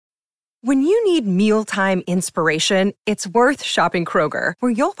When you need mealtime inspiration, it's worth shopping Kroger,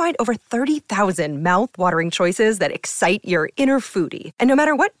 where you'll find over 30,000 mouth-watering choices that excite your inner foodie. And no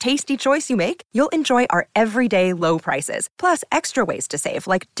matter what tasty choice you make, you'll enjoy our everyday low prices, plus extra ways to save,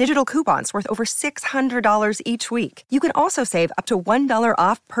 like digital coupons worth over $600 each week. You can also save up to $1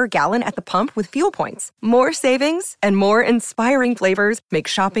 off per gallon at the pump with fuel points. More savings and more inspiring flavors make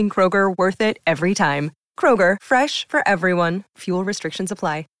shopping Kroger worth it every time. Kroger, fresh for everyone. Fuel restrictions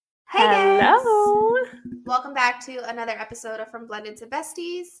apply. Hey guys! Hello! Welcome back to another episode of From Blended to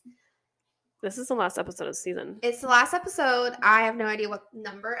Besties. This is the last episode of the season. It's the last episode. I have no idea what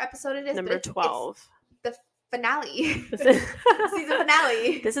number episode it is. Number 12. It's the finale. Season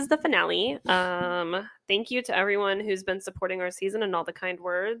finale. This is the finale. Thank you to everyone who's been supporting our season and all the kind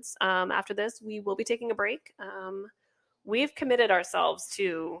words. After this, we will be taking a break. We've committed ourselves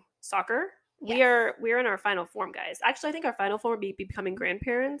to soccer. Yes. We're in our final form, guys. Actually, I think our final form will be becoming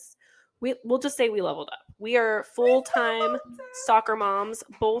grandparents. We'll just say we leveled up. We are full-time soccer moms.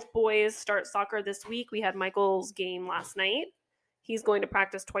 Both boys start soccer this week. We had Michael's game last night. He's going to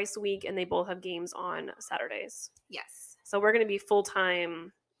practice twice a week, and they both have games on Saturdays. Yes. So we're going to be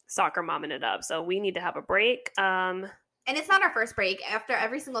full-time soccer momming it up. So we need to have a break. And it's not our first break. After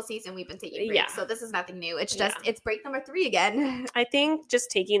every single season, we've been taking breaks. Yeah. So this is nothing new. It's just, it's break number 3 again. I think just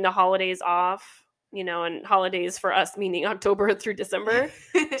taking the holidays off, and holidays for us, meaning October through December,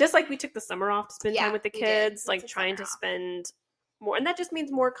 just like we took the summer off to spend time with the kids, like trying to spend more. And that just means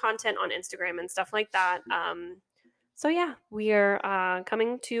more content on Instagram and stuff like that. So yeah, we are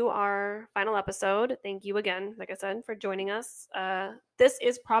coming to our final episode. Thank you again, like I said, for joining us. This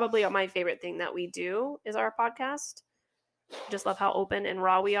is probably my favorite thing that we do is our podcast. Just love how open and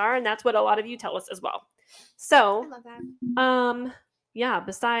raw we are, and that's what a lot of you tell us as well. So, I love that.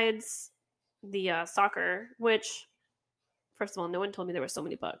 Besides the soccer, which, first of all, no one told me there were so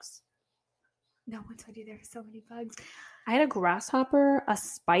many bugs. No one told you there were so many bugs. I had a grasshopper, a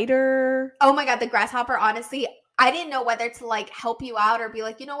spider. Oh my god, the grasshopper, honestly, I didn't know whether to help you out or be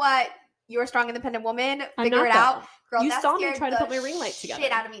like, you know what? You're a strong, independent woman. Figure it out. Girl, you saw me try to put my ring light together.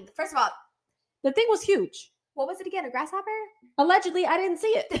 Shit out of me. First of all, the thing was huge. What was it again? A grasshopper? Allegedly, I didn't see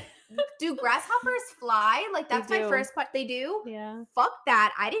it. Do grasshoppers fly? That's my first question. They do? Yeah. Fuck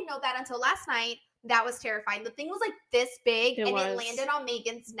that. I didn't know that until last night. That was terrifying. The thing was this big it landed on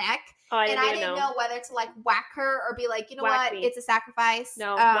Megan's neck. Oh, I didn't know whether to whack her or be like, you know what? It's a sacrifice.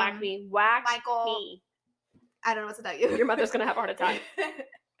 No, whack me. Whack Michael, me. I don't know what to tell you. Your mother's going to have a heart attack.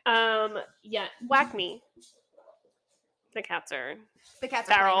 Yeah, whack me. The cats are playing in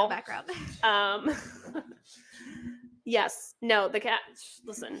the background. Yes. No, the cat.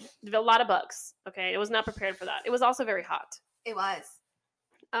 Listen, a lot of bugs. Okay, it was not prepared for that. It was also very hot. It was.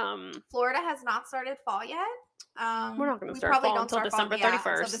 Florida has not started fall yet. We're not going to start fall until December 31st.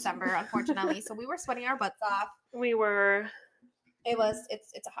 Until December, unfortunately. So we were sweating our butts off. We were. It's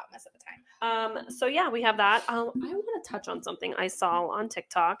a hot mess at the time. So yeah, we have that. I want to touch on something I saw on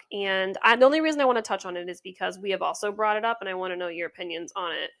TikTok, and the only reason I want to touch on it is because we have also brought it up, and I want to know your opinions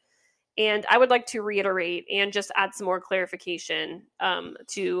on it. And I would like to reiterate and just add some more clarification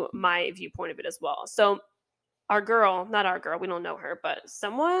to my viewpoint of it as well. So not our girl, we don't know her, but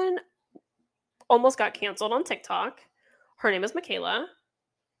someone almost got canceled on TikTok. Her name is Michaela.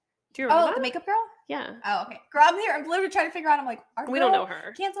 Do you remember that? The makeup girl? Yeah. Oh, okay. Girl, I'm literally trying to figure out. I'm like, we don't know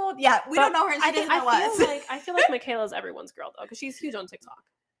her. Canceled? Yeah, we don't know her, and she doesn't know us. I feel like Michaela's everyone's girl, though, because she's huge on TikTok.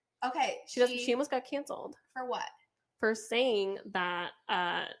 Okay. She almost got canceled. For what? For saying that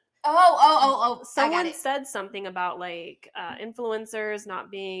someone said something about influencers not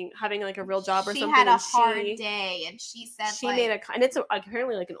having a real job or something. She had a hard day, and she said and it's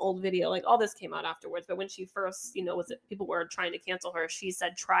apparently an old video. All this came out afterwards, but when she first, people were trying to cancel her, she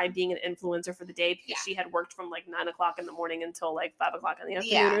said try being an influencer for the day because she had worked from 9:00 in the morning until 5:00 in the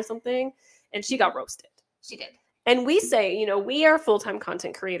afternoon or something, and she got roasted. She did. And we say, we are full-time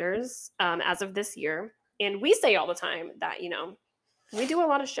content creators as of this year, and we say all the time that we do a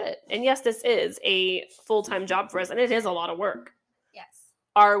lot of shit. And yes, this is a full-time job for us, and it is a lot of work. Yes.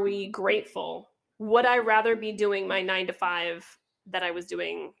 Are we grateful? Would I rather be doing my 9 to 5 that I was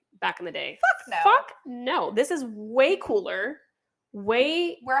doing back in the day? Fuck no. This is way cooler.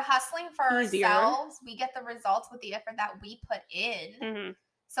 We're hustling for easier. Ourselves. We get the results with the effort that we put in. Mm-hmm.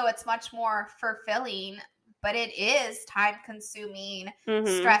 So it's much more fulfilling, but it is time-consuming,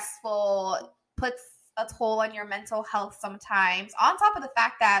 mm-hmm. stressful, puts a toll on your mental health sometimes, on top of the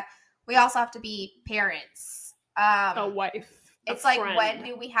fact that we also have to be parents, a wife, it's friend. When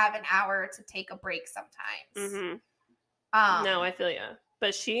do we have an hour to take a break sometimes? Mm-hmm. No, I feel you,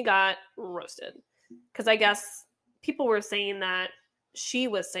 but she got roasted because I guess people were saying that she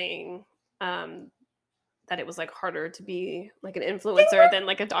was saying that it was like harder to be like an influencer than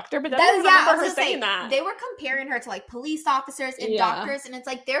like a doctor, but I remember her saying that. They were comparing her to like police officers and doctors, and it's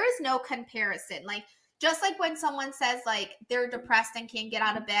like there is no comparison. Like just like when someone says like they're depressed and can't get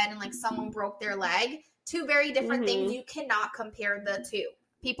out of bed and like someone broke their leg, two very different things. You cannot compare the two.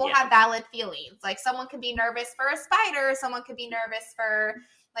 People have valid feelings. Like someone could be nervous for a spider, someone could be nervous for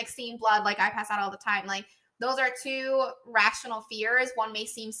like seeing blood, like I pass out all the time. Like those are two rational fears. One may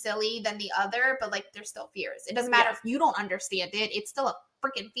seem silly than the other, but like they're still fears. It doesn't matter if you don't understand it. It's still a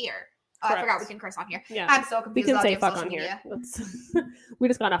freaking fear. Oh, I forgot we can curse on here. Yeah. I'm so confused. We can say fuck on here. We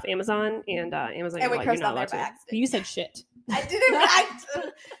just got off Amazon and Amazon. And we cursed on there by accident. You said shit. I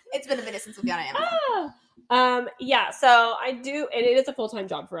didn't. It's been a minute since we've been on Amazon. Yeah, so I do, and it is a full-time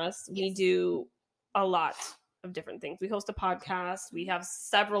job for us. Yes. We do a lot of different things. We host a podcast. We have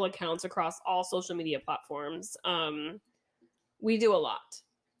several accounts across all social media platforms. We do a lot.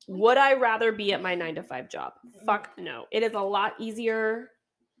 Would I rather be at my 9-to-5 job? Fuck no. It is a lot easier.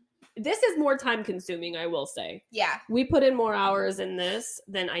 This is more time consuming, I will say. Yeah. We put in more hours in this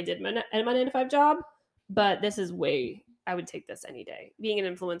than I did at my 9-to-5 job, but this is I would take this any day. Being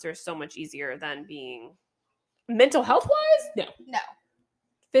an influencer is so much easier than being mental health wise. No.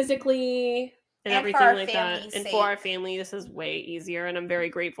 Physically and everything like that. And for our family, this is way easier. And I'm very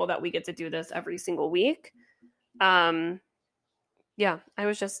grateful that we get to do this every single week. Yeah, I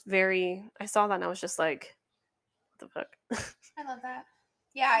was just I saw that and I was just like, what the fuck? I love that.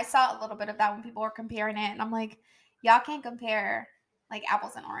 Yeah, I saw a little bit of that when people were comparing it. And I'm like, y'all can't compare like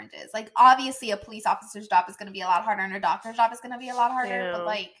apples and oranges. Like obviously a police officer's job is going to be a lot harder and a doctor's job is going to be a lot harder. But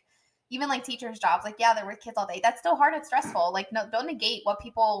like even like teachers' jobs, like they're with kids all day. That's still hard and stressful. Like no, don't negate what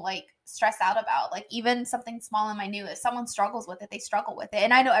people like stress out about. Like even something small and minute, if someone struggles with it, they struggle with it.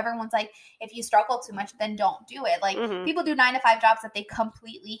 And I know everyone's like, if you struggle too much, then don't do it. Like people do 9-to-5 jobs that they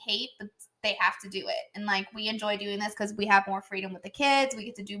completely hate, but they have to do it. And like we enjoy doing this because we have more freedom with the kids. We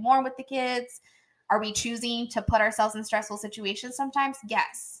get to do more with the kids. Are we choosing to put ourselves in stressful situations sometimes?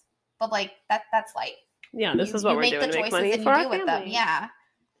 Yes. But like that's like this is what we're doing to make money for our family. With them. Yeah.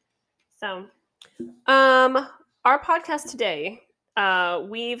 So our podcast today,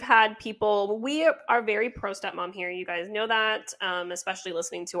 we've had people, we are very pro stepmom here. You guys know that, especially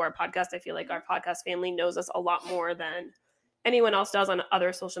listening to our podcast. I feel like our podcast family knows us a lot more than anyone else does on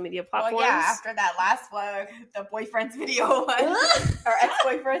other social media platforms. Well, yeah, after that last one, the boyfriends video one, or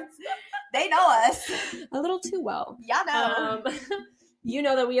ex-boyfriends, they know us. A little too well. Yeah, no. You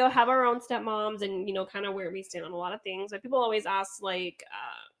know that we all have our own stepmoms and, you know, kind of where we stand on a lot of things. But people always ask, like,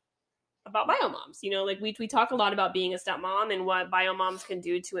 about biomoms. You know, like we talk a lot about being a stepmom and what biomoms can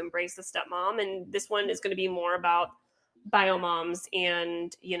do to embrace the stepmom. And this one is going to be more about biomoms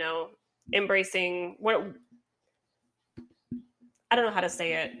and, you know, embracing what... I don't know how to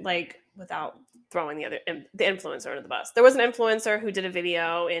say it, like, without throwing the influencer under the bus. There was an influencer who did a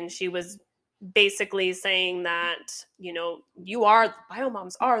video, and she was basically saying that, you know,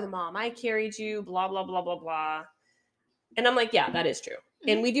 biomoms are the mom. I carried you, blah, blah, blah, blah, blah. And I'm like, yeah, that is true.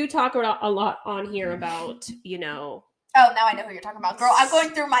 And we do talk a lot on here about, you know... Oh, now I know who you're talking about. Girl, I'm going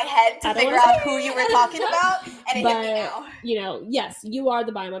through my head to figure out who you were talking about, and it hit me now. You know, yes, you are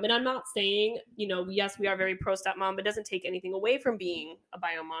the biomom. And I'm not saying, you know, yes, we are very pro-stepmom, but it doesn't take anything away from being a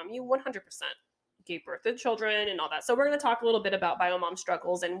biomom. You 100% gave birth to children and all that. So we're going to talk a little bit about biomom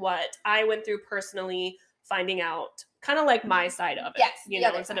struggles and what I went through personally, finding out kind of like my side of it. Yes. You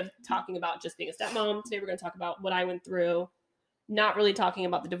know, instead of talking about just being a stepmom, today we're going to talk about what I went through. Not really talking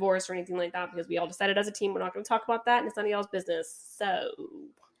about the divorce or anything like that because we all decided as a team we're not going to talk about that and it's none of y'all's business. So,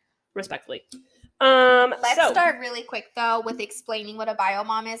 respectfully. Let's start really quick though with explaining what a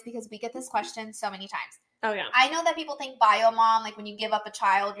biomom is because we get this question so many times. Oh yeah. I know that people think biomom, like when you give up a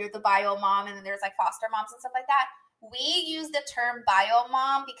child, you're the biomom, and then there's like foster moms and stuff like that. We use the term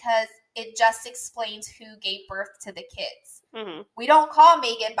biomom because it just explains who gave birth to the kids. Mm-hmm. We don't call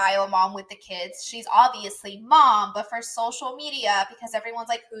Megan biomom with the kids. She's obviously mom, but for social media, because everyone's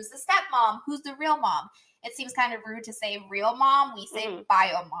like, who's the stepmom? Who's the real mom? It seems kind of rude to say real mom. We say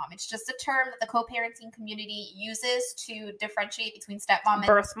biomom. It's just a term that the co-parenting community uses to differentiate between stepmom and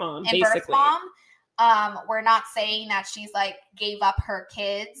birth mom, basically. Birth mom. We're not saying that she's like gave up her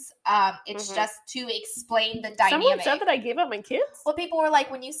kids. It's just to explain the dynamic. Someone said that I gave up my kids? Well, people were like,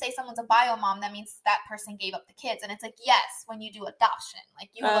 when you say someone's a biomom, that means that person gave up the kids. And it's like, yes, when you do adoption,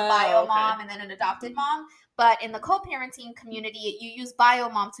 like you have a biomom and then an adopted mom. But in the co-parenting community, you use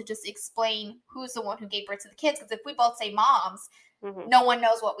biomom to just explain who's the one who gave birth to the kids. Because if we both say moms, no one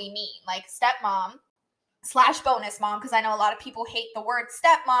knows what we mean. Like stepmom / bonus mom, because I know a lot of people hate the word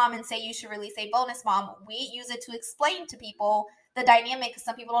stepmom and say you should really say bonus mom. We use it to explain to people the dynamic, because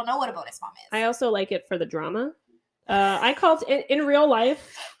some people don't know what a bonus mom is. I also like it for the drama. I called in real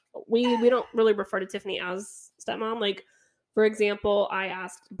life. We don't really refer to Tiffany as stepmom. Like, for example, I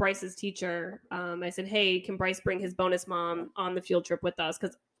asked Bryce's teacher. I said, "Hey, can Bryce bring his bonus mom on the field trip with us?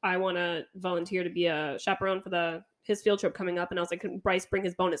 Because I want to volunteer to be a chaperone for his field trip coming up." And I was like, "Can Bryce bring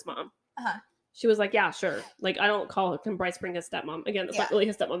his bonus mom?" She was like, "Yeah, sure." Like, I don't call her, "Can Bryce bring his stepmom?" Again, it's not really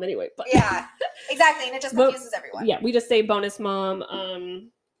his stepmom anyway. But yeah, exactly, and it just confuses everyone. Yeah, we just say bonus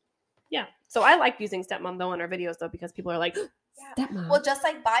mom. Yeah, so I like using stepmom though in our videos though, because people are like, stepmom. Well, just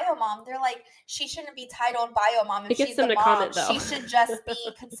like bio mom, they're like, she shouldn't be titled bio mom if she's a mom. Comment, though. She should just be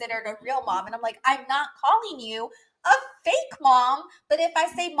considered a real mom. And I'm like, I'm not calling you a fake mom, but if I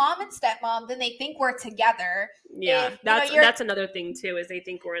say mom and stepmom, then they think we're together. Yeah, that's another thing too, is they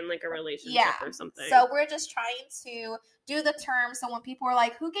think we're in like a relationship or something. So we're just trying to do the term. So when people are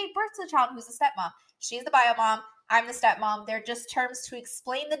like, who gave birth to the child who's a stepmom? She's the bio mom, I'm the stepmom. They're just terms to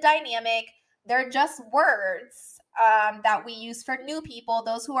explain the dynamic. They're just words that we use for new people.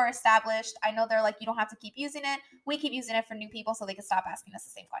 Those who are established, I know they're like, you don't have to keep using it. We keep using it for new people so they can stop asking us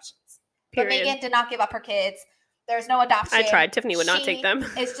the same questions. Period. But Megan did not give up her kids. There's no adoption. I tried. Tiffany would not take them.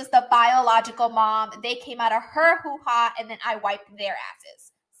 It's just a biological mom. They came out of her hoo-ha, and then I wiped their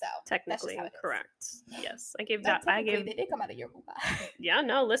asses. So technically correct. Yes, I gave that. They did come out of your hoo-ha. Yeah,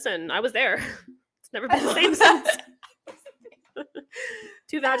 no, listen, I was there. It's never been the same since.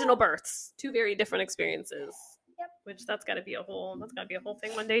 2 vaginal births, 2 very different experiences. Yep. Which that's got to be a whole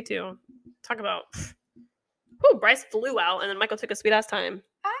thing one day too. Talk about. Bryce flew out, and then Michael took a sweet ass time.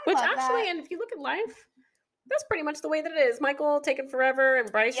 Which actually, and if you look at life, that's pretty much the way that it is. Michael taking forever,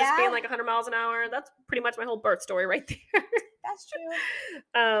 and Bryce just being like 100 miles an hour. That's pretty much my whole birth story right there. That's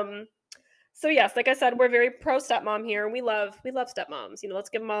true. So yes, like I said, we're very pro stepmom here. We love stepmoms. Let's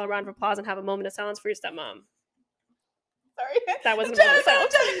give them all a round of applause and have a moment of silence for your stepmom. Sorry. That wasn't a moment of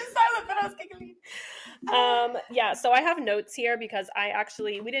silence. Silent, but I was giggling. Yeah, so I have notes here because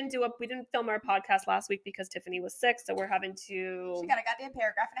we didn't film our podcast last week because Tiffany was sick, so we're having to. She got a goddamn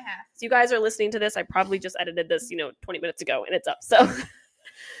paragraph and a half. So you guys are listening to this. I probably just edited this, 20 minutes ago, and it's up.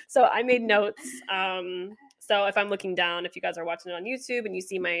 So I made notes. So if I'm looking down, if you guys are watching it on YouTube and you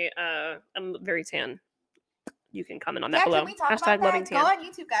see my, I'm very tan. You can comment on that below. Can we talk about that? Go on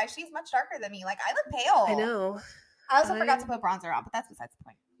YouTube, guys. She's much darker than me. Like, I look pale. I know. I also forgot to put bronzer on, but that's besides the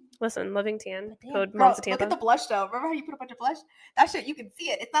point. Listen, Loving Tan. Code Moms of Tampa. Look at the blush, though. Remember how you put a bunch of blush? That shit, you can see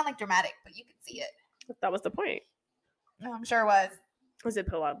it. It's not like dramatic, but you can see it. That was the point. No, I'm sure it was. I did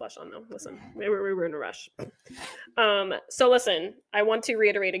put a lot of blush on, though. Listen, we were in a rush. So listen, I want to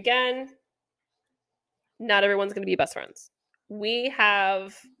reiterate again. Not everyone's going to be best friends. We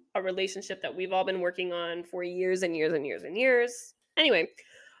have a relationship that we've all been working on for years and years and years and years. Anyway,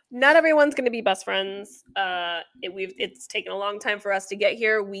 not everyone's going to be best friends. It's taken a long time for us to get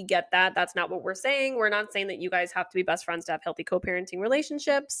here. We get that. That's not what we're saying. We're not saying that you guys have to be best friends to have healthy co-parenting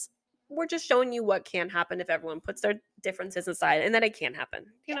relationships. We're just showing you what can happen if everyone puts their differences aside, and that it can happen.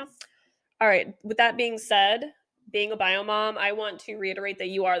 All right. With that being said, being a bio mom, I want to reiterate that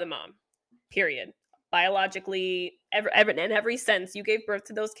you are the mom. Period. Biologically, in every sense, you gave birth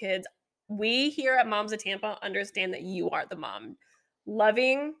to those kids. We here at Moms of Tampa understand that you are the mom.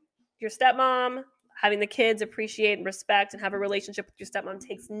 Loving your stepmom, having the kids appreciate and respect and have a relationship with your stepmom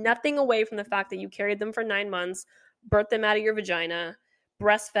takes nothing away from the fact that you carried them for 9 months, birthed them out of your vagina,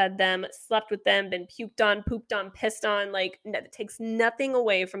 breastfed them, slept with them, been puked on, pooped on, pissed on. Like, it takes nothing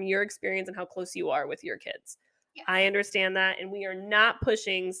away from your experience and how close you are with your kids. Yes. I understand that. And we are not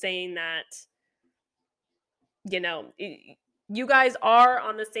pushing saying that, you guys are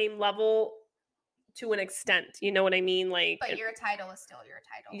on the same level to an extent. You know what I mean? Like, but your title is still your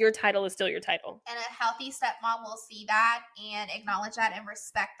title. Your title is still your title. And a healthy stepmom will see that and acknowledge that and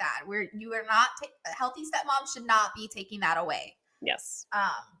respect that. A healthy stepmom should not be taking that away. Yes.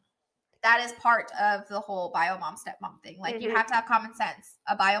 That is part of the whole bio mom stepmom thing. Like, you have to have common sense.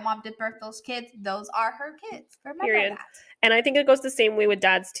 A bio mom did birth those kids. Those are her kids. Remember that. And I think it goes the same way with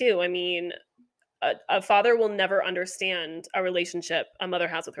dads too. I mean, a father will never understand a relationship a mother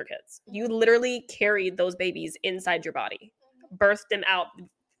has with her kids. You literally carried those babies inside your body, birthed them out,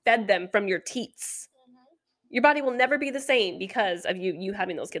 fed them from your teats. Your body will never be the same because of you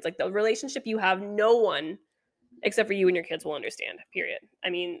having those kids. Like, the relationship you have, no one except for you and your kids will understand, period.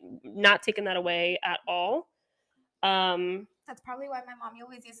 I mean, not taking that away at all. That's probably why my mom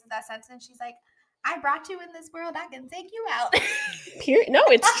always uses that sentence. She's like, I brought you in this world, I can take you out. Period. No,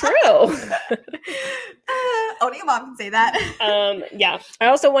 it's true. Only a mom can say that. Yeah. I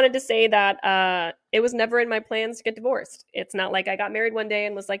also wanted to say that it was never in my plans to get divorced. It's not like I got married one day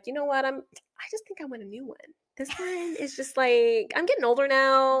and was like, you know what? I just think I want a new one. this one is just like, I'm getting older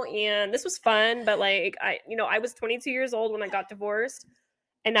now, and this was fun, but like, I was 22 years old when I got divorced,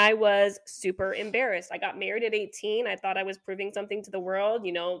 and I was super embarrassed. I got married at 18. I thought I was proving something to the world,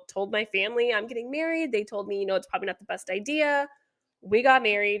 told my family I'm getting married. They told me, it's probably not the best idea. We got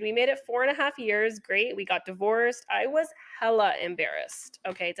married. We made it 4.5 years. Great. We got divorced. I was hella embarrassed,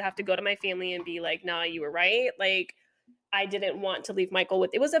 okay, to have to go to my family and be like, nah, you were right. Like, I didn't want to leave Michael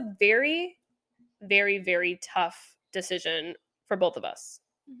with, it was a very, very, very tough decision for both of us.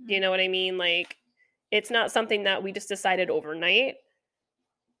 Mm-hmm. You know what I mean? Like, it's not something that we just decided overnight.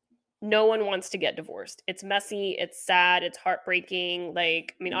 No one wants to get divorced. It's messy. It's sad. It's heartbreaking.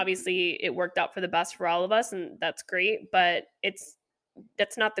 Like, I mean, obviously it worked out for the best for all of us, and that's great, but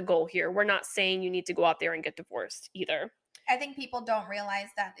that's not the goal here. We're not saying you need to go out there and get divorced either. I think people don't realize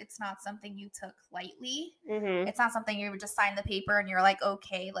that it's not something you took lightly. Mm-hmm. It's not something you would just sign the paper and you're like,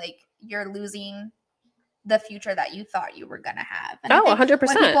 okay, like you're losing the future that you thought you were going to have. And 100%.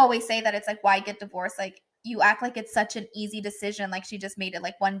 When people always say that, it's like, why get divorced? Like, you act like it's such an easy decision. Like, she just made it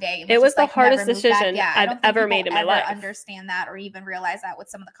like one day. It was the hardest decision I've ever made in my life. Understand that or even realize that with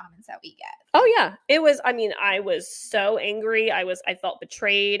some of the comments that we get. Oh yeah. It was, I mean, I was so angry. I felt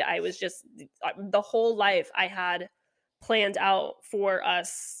betrayed. I was just, the whole life I had planned out for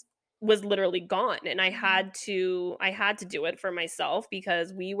us was literally gone. And I had to do it for myself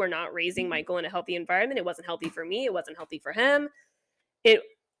because we were not raising Michael in a healthy environment. It wasn't healthy for me. It wasn't healthy for him.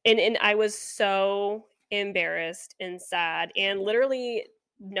 And I was so embarrassed and sad and literally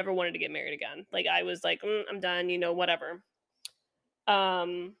never wanted to get married again. Like, I was like, I'm done, whatever.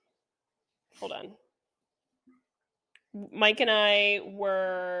 Hold on. Mike and I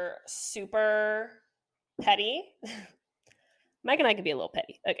were super petty. Mike and I could be a little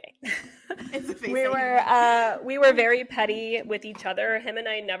petty. Okay. We were very petty with each other. Him and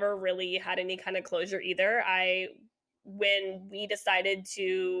I never really had any kind of closure either. When we decided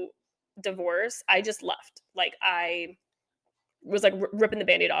to divorce, I just left. Like, I was like ripping the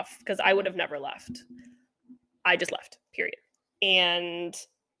Band-Aid off because I would have never left. I just left, period. And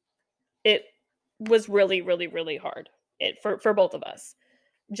it was really, really, really hard for both of us.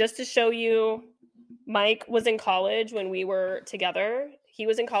 Just to show you, Mike was in college when we were together. He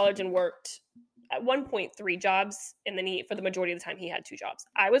was in college and worked at one point 3 jobs, and then for the majority of the time he had 2 jobs.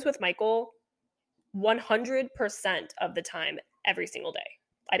 I was with Michael 100% of the time, every single day.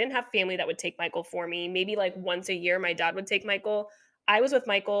 I didn't have family that would take Michael for me. Maybe like once a year my dad would take Michael. I was with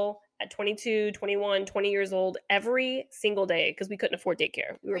Michael at 22, 21, 20 years old every single day because we couldn't afford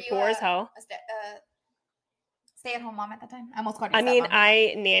daycare. We were poor as hell. Stay-at-home mom at the time?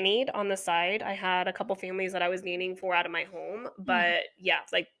 I nannied on the side. I had a couple families that I was nannying for out of my home. But yeah,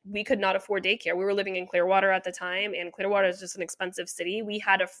 like, we could not afford daycare. We were living in Clearwater at the time, and Clearwater is just an expensive city. We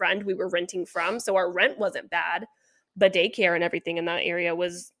had a friend we were renting from, so our rent wasn't bad. But daycare and everything in that area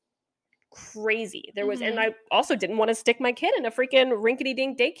was crazy. There was, and I also didn't want to stick my kid in a freaking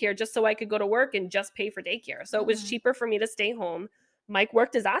rinkety-dink daycare just so I could go to work and just pay for daycare. So it was cheaper for me to stay home. Mike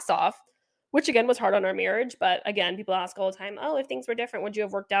worked his ass off, which again was hard on our marriage. But again, people ask all the time, oh, if things were different, would you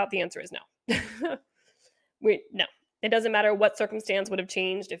have worked out? The answer is no. No. It doesn't matter what circumstance would have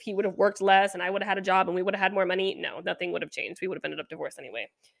changed. If he would have worked less and I would have had a job and we would have had more money, no, nothing would have changed. We would have ended up divorced anyway.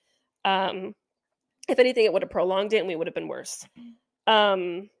 If anything, it would have prolonged it and we would have been worse.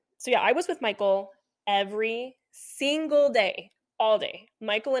 So yeah, I was with Michael every single day, all day.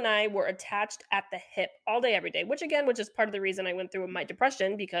 Michael and I were attached at the hip all day, every day, which is part of the reason I went through my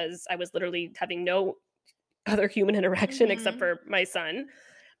depression, because I was literally having no other human interaction except for my son.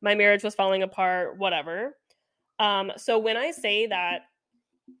 My marriage was falling apart, whatever. So when I say that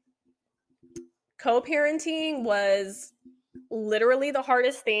co-parenting was literally the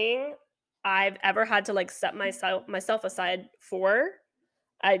hardest thing I've ever had to like set myself aside for,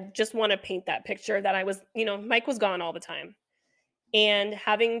 I just want to paint that picture that I was, Mike was gone all the time. And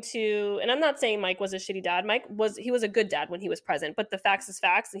having to, and I'm not saying Mike was a shitty dad. He was a good dad when he was present, but the facts is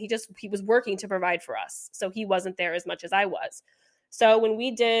facts. And he was working to provide for us. So he wasn't there as much as I was. So when we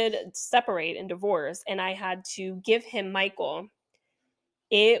did separate and divorce and I had to give him Michael,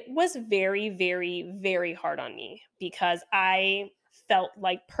 it was very, very, very hard on me because I felt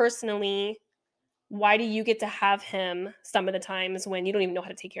like personally, why do you get to have him some of the times when you don't even know how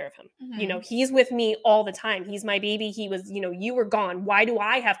to take care of him? He's with me all the time. He's my baby. He was, you were gone. Why do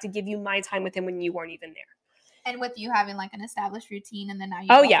I have to give you my time with him when you weren't even there? And with you having like an established routine and then now you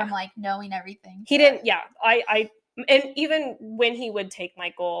go from like knowing everything. He didn't. Yeah. And even when he would take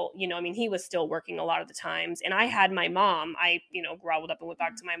Michael, he was still working a lot of the times. And I had my mom, I groveled up and went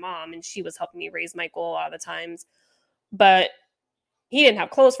back to my mom and she was helping me raise Michael a lot of the times. But he didn't have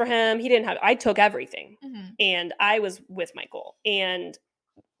clothes for him. I took everything. And I was with Michael. And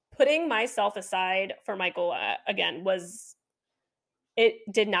putting myself aside for Michael, again, it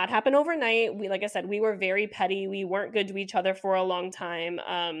did not happen overnight. Like I said, we were very petty. We weren't good to each other for a long time.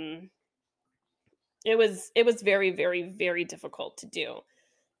 It was very, very, very difficult to do.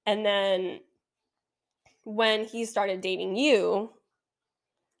 And then when he started dating you,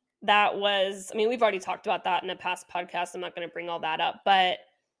 that was, I mean, we've already talked about that in a past podcast. I'm not going to bring all that up, but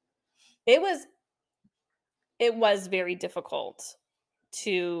it was very difficult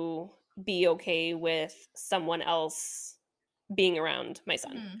to be okay with someone else being around my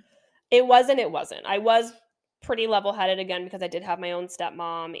son. It wasn't. I was pretty level-headed again because I did have my own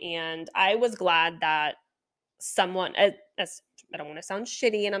stepmom, and I was glad that someone, as I don't want to sound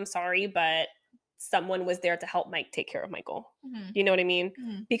shitty and I'm sorry, but someone was there to help Mike take care of Michael. You know what I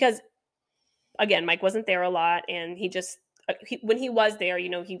mean? Because again, Mike wasn't there a lot, and when he was there, you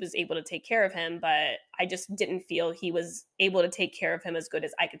know, he was able to take care of him, but I just didn't feel he was able to take care of him as good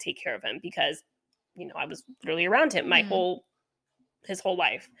as I could take care of him because, you know, I was literally around him his whole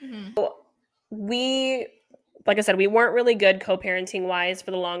life. So like I said, we weren't really good co-parenting wise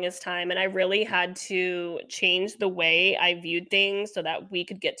for the longest time. And I really had to change the way I viewed things so that we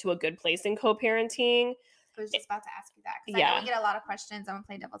could get to a good place in co-parenting. I was just about to ask you that because I know we get a lot of questions. I'm going to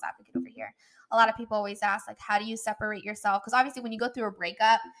play devil's advocate over here. A lot of people always ask, like, how do you separate yourself? Because obviously when you go through a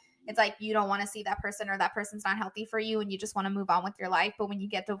breakup, it's like you don't want to see that person or that person's not healthy for you and you just want to move on with your life. But when you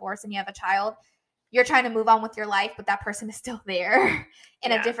get divorced and you have a child, you're trying to move on with your life, but that person is still there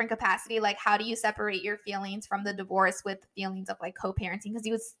in a different capacity. Like, how do you separate your feelings from the divorce with feelings of like co-parenting? Because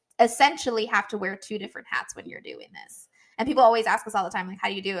you would essentially have to wear two different hats when you're doing this. And people always ask us all the time, like, how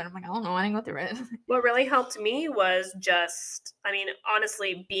do you do it? And I'm like, I don't know. I didn't go through it. What really helped me was just, I mean,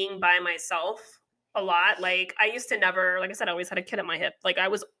 honestly, being by myself a lot. Like, I used to never, like I said, I always had a kid at my hip. Like, I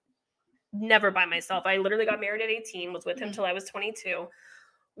was never by myself. I literally got married at 18, was with him till I was 22.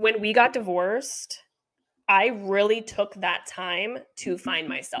 When we got divorced, I really took that time to find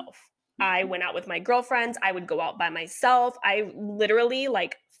myself. I went out with my girlfriends. I would go out by myself. I literally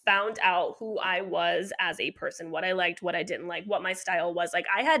like found out who I was as a person, what I liked, what I didn't like, what my style was. Like,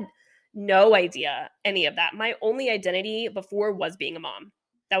 I had no idea any of that. My only identity before was being a mom.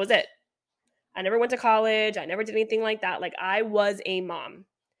 That was it. I never went to college. I never did anything like that. Like, I was a mom.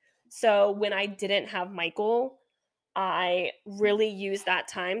 So when I didn't have Michael, I really used that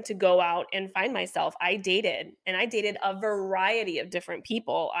time to go out and find myself. I dated a variety of different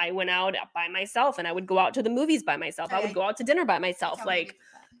people. I went out by myself and I would go out to the movies by myself. I would go out to dinner by myself. Like,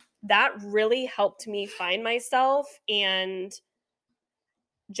 that really helped me find myself and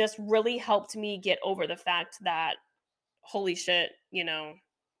just really helped me get over the fact that, holy shit, you know,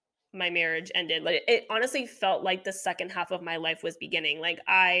 my marriage ended. Like, it honestly felt like the second half of my life was beginning. Like,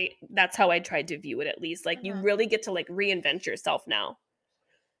 that's how I tried to view it, at least. Like, you really get to like reinvent yourself now.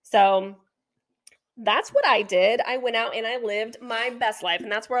 So that's what I did. I went out and I lived my best life,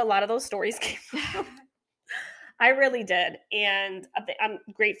 and that's where a lot of those stories came from. I really did. And I'm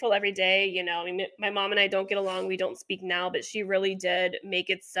grateful every day. You know, I mean, my mom and I don't get along. We don't speak now, but she really did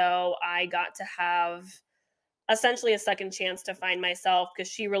make it so I got to have essentially a second chance to find myself, because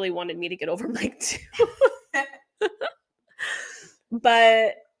she really wanted me to get over Mike too.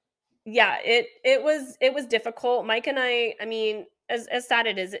 But yeah, it was difficult. Mike and I mean, as sad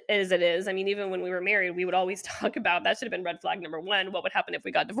as it is, I mean, even when we were married, we would always talk about, that should have been red flag number 1. What would happen if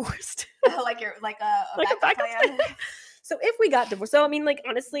we got divorced? like a backup plan. So if we got divorced, so I mean, like,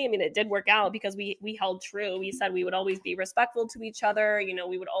 honestly, I mean, it did work out because we held true. We said we would always be respectful to each other. You know,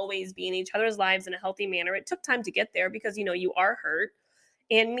 we would always be in each other's lives in a healthy manner. It took time to get there because, you know, you are hurt.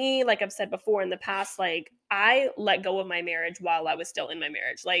 And me, like I've said before in the past, like, I let go of my marriage while I was still in my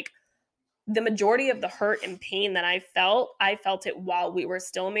marriage. Like, the majority of the hurt and pain that I felt it while we were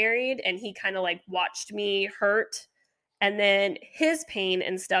still married. And he kind of like watched me hurt. And then his pain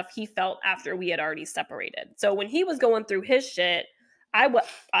and stuff he felt after we had already separated. So when he was going through his shit,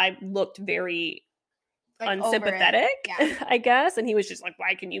 I looked very like unsympathetic, I guess. And he was just like,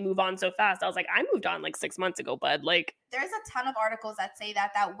 why can you move on so fast? I was like, I moved on like 6 months ago, bud. Like, there's a ton of articles that say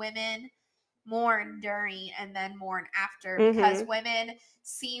that women mourn during and then mourn after, because women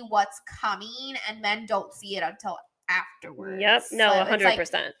see what's coming and men don't see it until afterwards. Yep. No,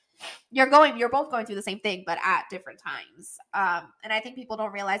 100%. You're both going through the same thing, but at different times. And I think people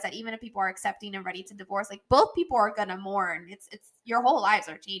don't realize that even if people are accepting and ready to divorce, like, both people are gonna mourn. It's your whole lives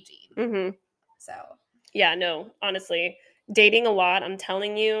are changing. So yeah, no, honestly, dating a lot, I'm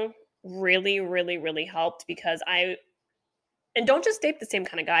telling you, really, really, really helped, because and don't just date the same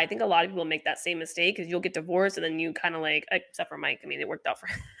kind of guy. I think a lot of people make that same mistake because you'll get divorced and then you kind of like, except for Mike, I mean, it worked out for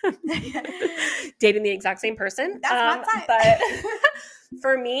him. Dating the exact same person. That's my type. But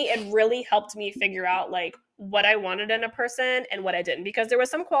for me, it really helped me figure out like what I wanted in a person and what I didn't, because there were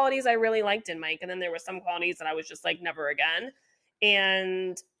some qualities I really liked in Mike, and then there were some qualities that I was just like, never again.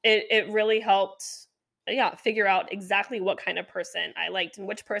 And it really helped figure out exactly what kind of person I liked and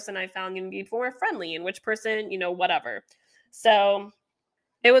which person I found to be more friendly and which person, whatever. So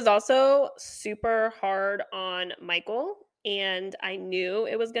it was also super hard on Michael, and I knew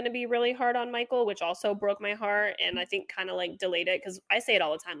it was going to be really hard on Michael, which also broke my heart, and I think kind of like delayed it, because I say it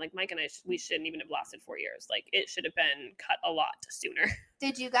all the time, like Mike and I, we shouldn't even have lasted 4 years. Like it should have been cut a lot sooner.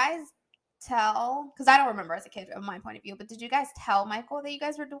 Did you guys tell, because I don't remember as a kid from my point of view, but did you guys tell Michael that you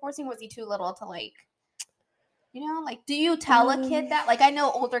guys were divorcing? Was he too little to like, like, do you tell a kid that? Like, I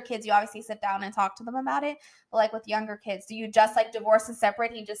know older kids, you obviously sit down and talk to them about it, but like with younger kids, do you just like divorce and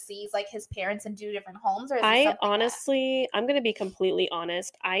separate? He just sees like his parents in 2 different homes, or is I honestly, I'm going to be completely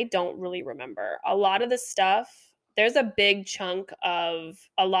honest, I don't really remember a lot of the stuff. There's a big chunk of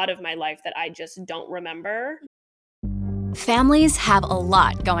a lot of my life that I just don't remember. Families have a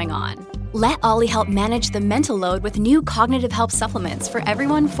lot going on. Let Ollie help manage the mental load with new cognitive help supplements for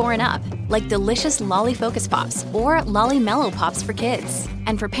everyone 4 and up, like delicious Lolly Focus Pops or Lolly Mellow Pops for kids.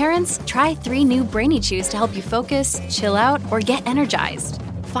 And for parents, try 3 new Brainy Chews to help you focus, chill out, or get energized.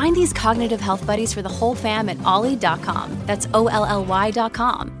 Find these cognitive health buddies for the whole fam at ollie.com. That's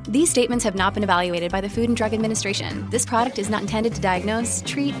OLLY.com. These statements have not been evaluated by the Food and Drug Administration. This product is not intended to diagnose,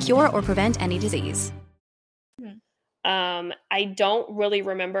 treat, cure, or prevent any disease. I don't really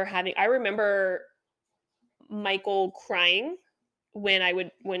remember I remember Michael crying when I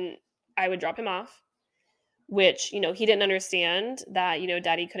would drop him off, which, he didn't understand that,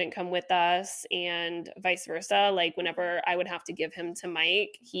 Daddy couldn't come with us, and vice versa. Like whenever I would have to give him to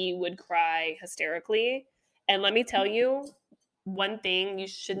Mike, he would cry hysterically. And let me tell you, one thing you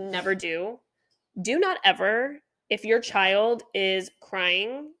should never do not ever, if your child is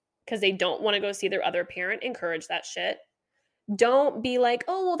crying because they don't want to go see their other parent, encourage that shit. Don't be like,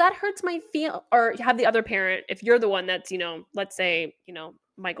 oh, well, that hurts my feel, or have the other parent, if you're the one that's, let's say,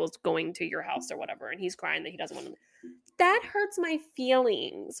 Michael's going to your house or whatever, and he's crying that he doesn't want to, that hurts my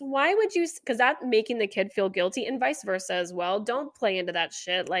feelings. Why would you, because that's making the kid feel guilty, and vice versa as well. Don't play into that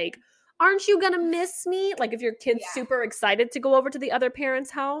shit. Like, aren't you going to miss me? Like if your kid's super excited to go over to the other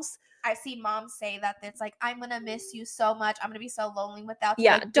parent's house. I've seen moms say that it's like, I'm going to miss you so much. I'm going to be so lonely without you.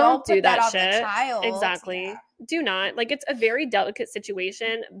 Yeah, like, don't do that on shit. The child. Exactly. Yeah. Do not. Like, it's a very delicate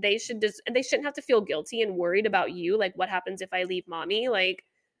situation. They shouldn't have to feel guilty and worried about you. Like, what happens if I leave mommy? Like,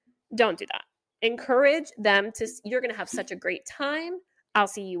 don't do that. Encourage them to, you're going to have such a great time. I'll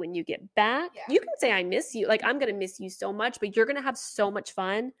see you when you get back. Yeah. You can say, I miss you. Like, I'm going to miss you so much, but you're going to have so much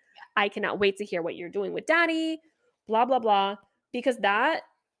fun. Yeah. I cannot wait to hear what you're doing with Daddy, blah, blah, blah. Because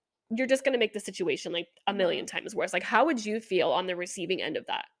you're just going to make the situation like a million times worse. Like, how would you feel on the receiving end of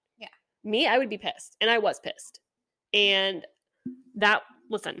that? Yeah. Me, I would be pissed. And I was pissed. And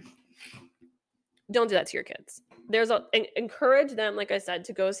listen, don't do that to your kids. Encourage them, like I said,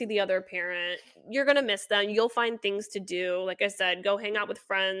 to go see the other parent. You're going to miss them. You'll find things to do. Like I said, go hang out with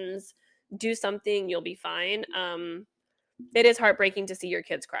friends, do something, you'll be fine. It is heartbreaking to see your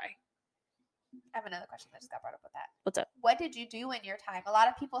kids cry. I have another question that just got brought up with that. What's up? What did you do in your time? A lot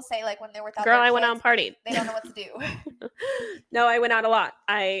of people say like when they're without Girl, their kids, I went out and partied. They don't know what to do. No, I went out a lot.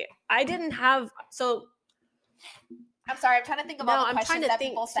 I didn't have, so. I'm sorry, I'm trying to think of all the questions that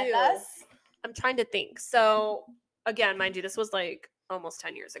people send us. I'm trying to think. So again, mind you, this was like almost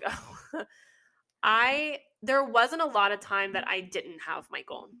 10 years ago. There wasn't a lot of time that I didn't have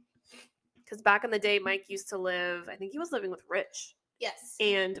Michael. Because back in the day, Mike used to live, I think he was living with Rich. Yes.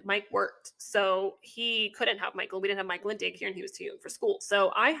 And Mike worked. So he couldn't have Michael. We didn't have Michael in daycare, and he was too young for school.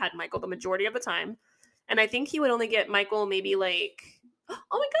 So I had Michael the majority of the time. And I think he would only get Michael maybe like, oh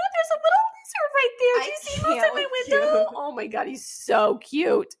my God, there's a little lizard right there. Do you see him outside my window? Oh my God, he's so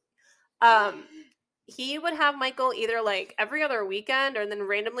cute. He would have Michael either like every other weekend, or then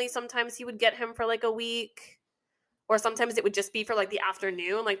randomly sometimes he would get him for like a week. Or sometimes it would just be for like the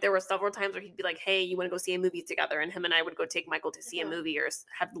afternoon. Like there were several times where he'd be like, hey, you want to go see a movie together? And him and I would go take Michael to see a movie or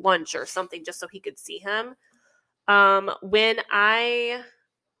have lunch or something just so he could see him. When I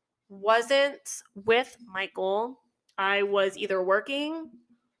wasn't with Michael, I was either working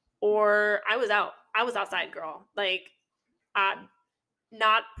or I was out. I was outside, girl. Like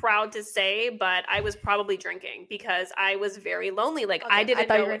not proud to say, but I was probably drinking because I was very lonely. Like I didn't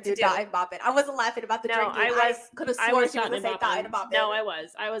know what to do. Dot and bopping. I wasn't laughing about the drinking. I could have sworn she was going to say dot and bopping. No, I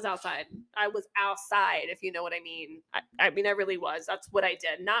was outside. I was outside, if you know what I mean. I mean, I really was. That's what I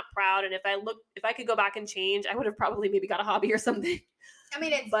did. Not proud. And if I could go back and change, I would have probably maybe got a hobby or something. I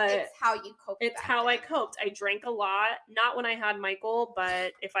mean, it's how you coped. It's how I coped. I drank a lot. Not when I had Michael,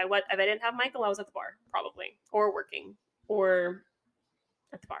 but if I didn't have Michael, I was at the bar probably, or working, or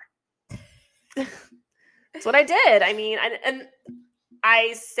at the bar. That's what I did. I mean, and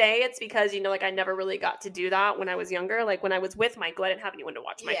I say it's because, like I never really got to do that when I was younger. Like when I was with Michael, I didn't have anyone to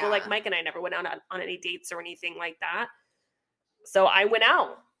watch Michael. Like Mike and I never went out on any dates or anything like that. So I went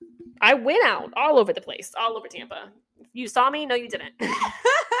out. All over the place, all over Tampa. You saw me? No, you didn't.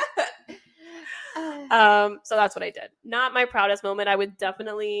 So that's what I did. Not my proudest moment. I would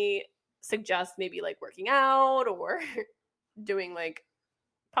definitely suggest maybe like working out or doing like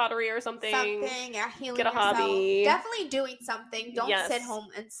pottery or something. Healing get a yourself. hobby. Definitely doing something. Don't sit home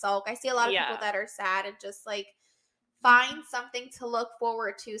and sulk. I see a lot of people that are sad and just like find something to look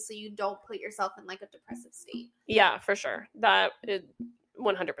forward to so you don't put yourself in like a depressive state. Yeah, for sure. That is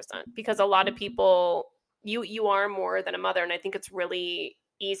 100%, because a lot of people, you are more than a mother, and I think it's really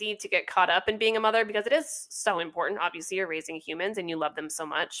easy to get caught up in being a mother because it is so important. Obviously, you're raising humans and you love them so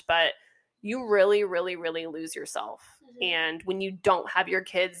much, but you really, really, really lose yourself. Mm-hmm. And when you don't have your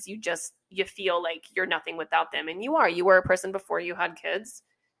kids, you feel like you're nothing without them. And you were a person before you had kids,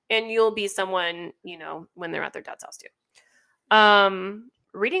 and you'll be someone, when they're at their dad's house too.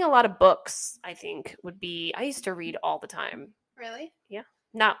 Reading a lot of books, I think I used to read all the time. Really? Yeah.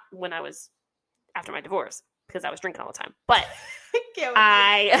 Not when I was after my divorce, because I was drinking all the time. But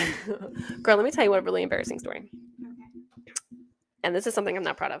girl, let me tell you a really embarrassing story. Okay. And this is something I'm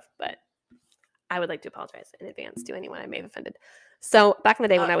not proud of, but I would like to apologize in advance to anyone I may have offended. So back in the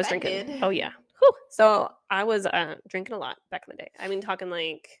day when I was drinking. Oh, yeah. Whew. So I was drinking a lot back in the day. I mean, talking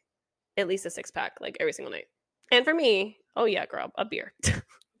like at least a 6-pack, like every single night. And for me, oh yeah, girl, a beer.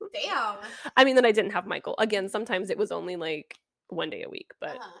 Damn. I mean, then I didn't have Michael. Again, sometimes it was only like one day a week,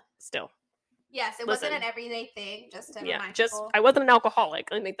 but still. Yes, it wasn't an everyday thing. I wasn't an alcoholic.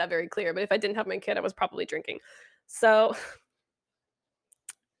 Let me make that very clear. But if I didn't have my kid, I was probably drinking. So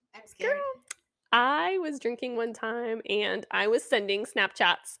I'm scared. Girl, I was drinking one time, and I was sending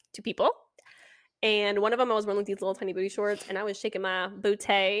Snapchats to people. And one of them, I was wearing like these little tiny booty shorts, and I was shaking my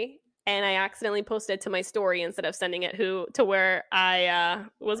booty. And I accidentally posted it to my story instead of sending it to where I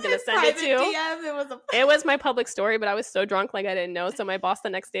was going to send it to. DM, it was my public story, but I was so drunk, like I didn't know. So my boss the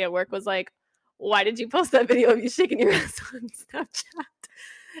next day at work was like, "Why did you post that video of you shaking your ass on Snapchat?"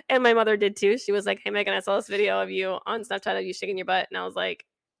 And my mother did too. She was like, "Hey, Megan, I saw this video of you on Snapchat of you shaking your butt." And I was like,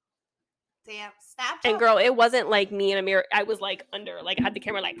 damn, Snapchat. And girl, it wasn't like me in a mirror. I was like under, like I had the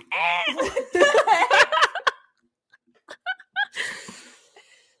camera like,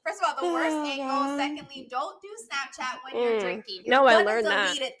 First of all, the worst angle. Secondly, don't do Snapchat when you're drinking. I learned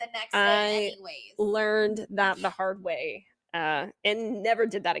that. Delete it the next day anyways. Learned that the hard way, and never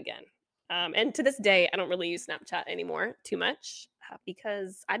did that again. And to this day, I don't really use Snapchat anymore too much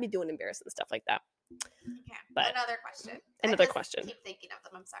because I'd be doing embarrassing stuff like that. Okay. But another question. Question. Keep thinking of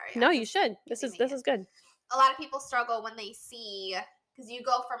them. I'm sorry. No, you should. This is good. A lot of people struggle when they see, because you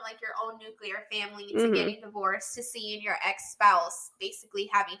go from like your own nuclear family to getting divorced to seeing your ex-spouse basically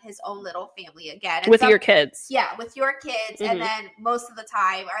having his own little family again. And with your kids. Yeah, with your kids. And then most of the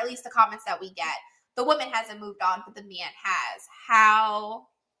time, or at least the comments that we get, the woman hasn't moved on, but the man has. How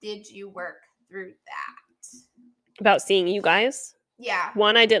did you work through that? About seeing you guys? Yeah.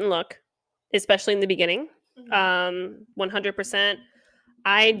 One, I didn't look, especially in the beginning. 100%.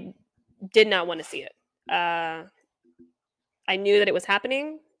 I did not want to see it. I knew that it was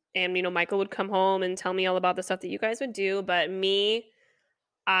happening, and Michael would come home and tell me all about the stuff that you guys would do, but me,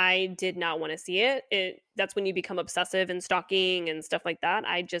 I did not want to see it. That's when you become obsessive and stalking and stuff like that.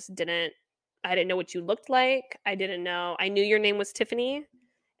 I didn't know what you looked like. I knew your name was Tiffany,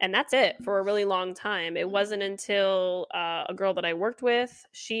 and that's it for a really long time. It wasn't until a girl that I worked with,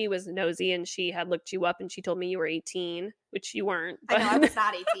 she was nosy and she had looked you up and she told me you were 18, which you weren't. But I know I was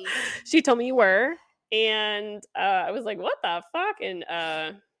not 18. She told me you were. And I was like, what the fuck? And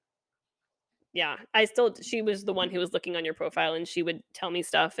she was the one who was looking on your profile and she would tell me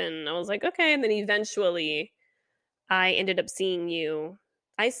stuff. And I was like, okay. And then eventually I ended up seeing you.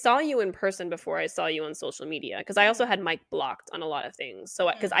 I saw you in person before I saw you on social media, because I also had Mike blocked on a lot of things.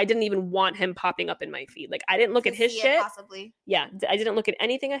 So because I didn't even want him popping up in my feed. Like I didn't look at his shit. Possibly. Yeah. I didn't look at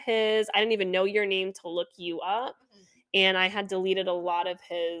anything of his. I didn't even know your name to look you up. And I had deleted a lot of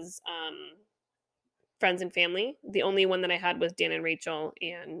his friends and family. The only one that I had was Dan and Rachel,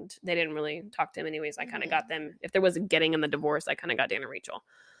 and they didn't really talk to him anyways. I kind of got them. If there was a getting in the divorce, I kind of got Dan and Rachel.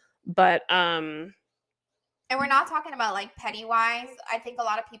 But and we're not talking about like Pennywise. I think a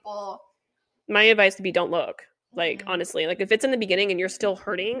lot of people. My advice would be don't look. Like honestly, like if it's in the beginning and you're still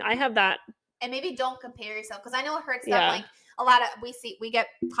hurting, I have that. And maybe don't compare yourself, because I know it hurts them. Like a lot of we get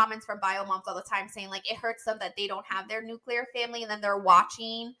comments from bio moms all the time saying like it hurts them that they don't have their nuclear family, and then they're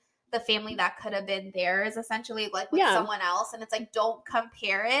watching the family that could have been theirs essentially like with someone else. And it's like, don't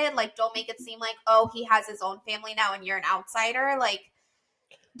compare it. Like, don't make it seem like, oh, he has his own family now and you're an outsider. Like,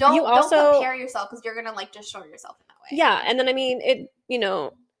 don't compare yourself, because you're gonna like destroy yourself in that way. Yeah. And then I mean it, you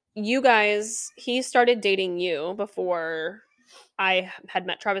know, you guys, he started dating you before I had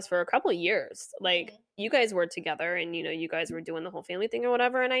met Travis for a couple of years. Like you guys were together and, you know, you guys were doing the whole family thing or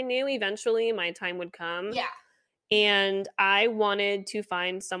whatever. And I knew eventually my time would come. Yeah. And I wanted to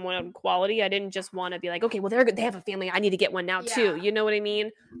find someone of quality. I didn't just want to be like, okay, well, they have a family. I need to get one now too. You know what I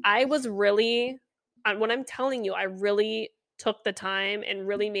mean? I was really, when I'm telling you, I really took the time and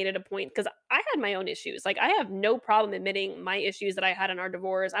really made it a point, because I had my own issues. Like I have no problem admitting my issues that I had in our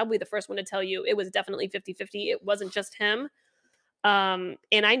divorce. I'll be the first one to tell you it was definitely 50-50. It wasn't just him. And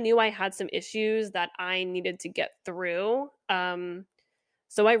I knew I had some issues that I needed to get through.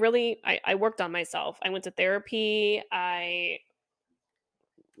 So I worked on myself. I went to therapy. I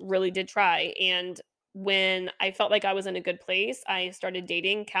really did try. And when I felt like I was in a good place, I started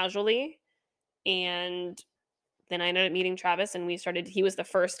dating casually. And then I ended up meeting Travis, and he was the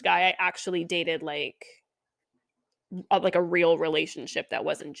first guy I actually dated like a real relationship that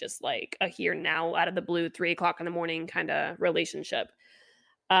wasn't just like a here now out of the blue 3 o'clock in the morning kind of relationship.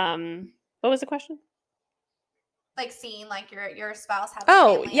 What was the question? Like seeing like your spouse have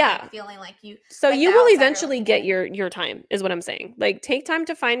family, and feeling like you. So like you will eventually get your time, is what I'm saying. Like take time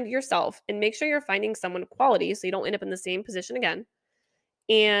to find yourself and make sure you're finding someone quality so you don't end up in the same position again.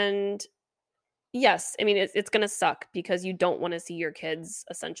 And yes, I mean it's gonna suck because you don't want to see your kids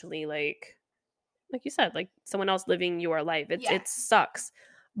essentially like you said, like someone else living your life. It sucks.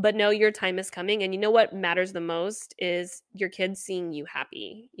 But no, your time is coming. And you know what matters the most is your kids seeing you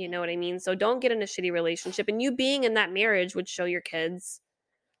happy. You know what I mean? So don't get in a shitty relationship. And you being in that marriage would show your kids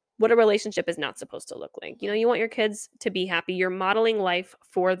what a relationship is not supposed to look like. You know, you want your kids to be happy. You're modeling life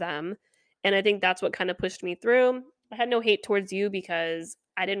for them. And I think that's what kind of pushed me through. I had no hate towards you because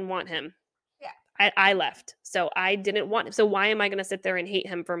I didn't want him. Yeah. I left. So I didn't want him. So why am I going to sit there and hate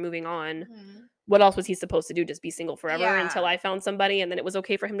him for moving on? Mm-hmm. What else was he supposed to do? Just be single forever until I found somebody, and then it was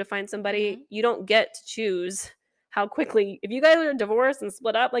okay for him to find somebody? Mm-hmm. You don't get to choose how quickly, if you guys are divorced and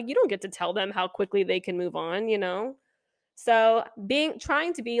split up, like you don't get to tell them how quickly they can move on, you know? So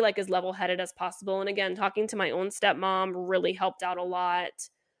trying to be like as level-headed as possible. And again, talking to my own stepmom really helped out a lot.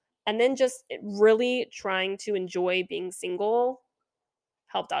 And then just really trying to enjoy being single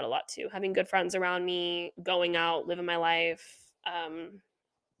helped out a lot too. Having good friends around me, going out, living my life,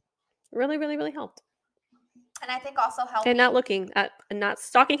 really, really, really helped. And I think also helped. And not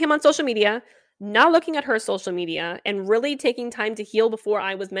stalking him on social media, not looking at her social media, and really taking time to heal before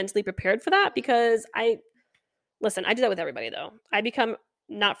I was mentally prepared for that. Because I do that with everybody though. I become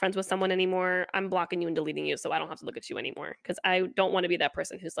not friends with someone anymore. I'm blocking you and deleting you so I don't have to look at you anymore. Because I don't want to be that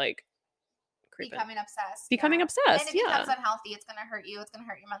person who's like creeping. Becoming obsessed. And it becomes unhealthy. It's going to hurt you. It's going to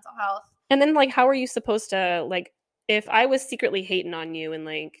hurt your mental health. And then like, how are you supposed to like, if I was secretly hating on you and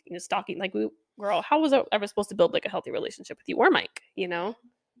like, you know, stalking, like how was I ever supposed to build like a healthy relationship with you or Mike, you know?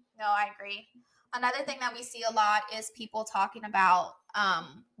 No, I agree. Another thing that we see a lot is people talking about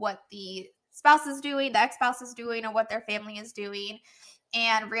what the spouse is doing, the ex-spouse is doing, or what their family is doing,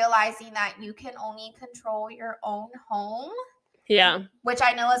 and realizing that you can only control your own home. Yeah. Which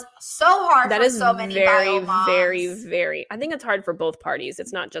I know is so hard for so many bio moms. Very, very. I think it's hard for both parties.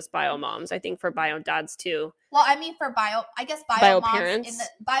 It's not just bio moms. I think for bio dads too. Well, I mean for bio moms, parents.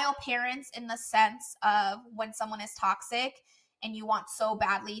 Bio parents in the sense of when someone is toxic and you want so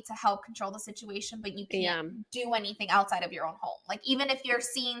badly to help control the situation, but you can't do anything outside of your own home. Like even if you're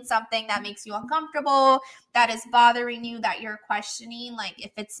seeing something that makes you uncomfortable, that is bothering you, that you're questioning, like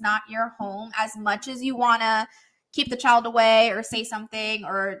if it's not your home, as much as you want to keep the child away or say something,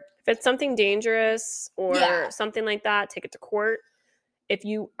 or if it's something dangerous or something like that, take it to court. If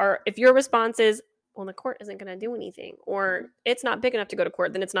your response is, well, the court isn't going to do anything, or it's not big enough to go to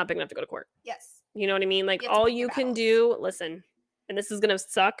court, then it's not big enough to go to court. Yes. You know what I mean? Like all you can do, listen, and this is going to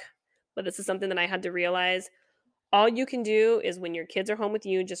suck, but this is something that I had to realize. All you can do is when your kids are home with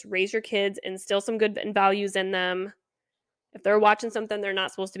you, just raise your kids, instill some good values in them. If they're watching something they're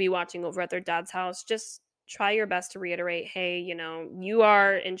not supposed to be watching over at their dad's house, just try your best to reiterate, hey, you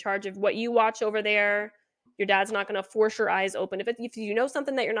are in charge of what you watch over there. Your dad's not going to force your eyes open. If you know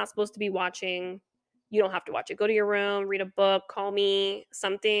something that you're not supposed to be watching, you don't have to watch it. Go to your room, read a book, call me,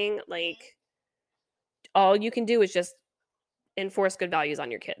 something. Like, all you can do is just enforce good values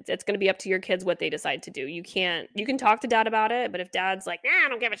on your kids. It's going to be up to your kids what they decide to do. You can talk to dad about it, but if dad's like, I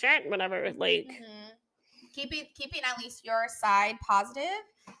don't give a shit, whatever, like keeping at least your side positive.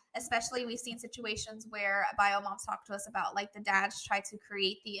 Especially we've seen situations where bio moms talk to us about like the dads try to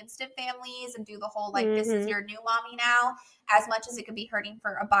create the instant families and do the whole like this is your new mommy now. As much as it could be hurting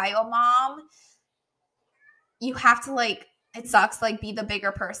for a bio mom, you have to like, it sucks, like be the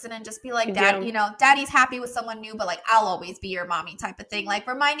bigger person and just be like, dad, daddy's happy with someone new, but like I'll always be your mommy type of thing. Like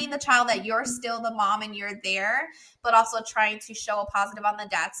reminding the child that you're still the mom and you're there, but also trying to show a positive on the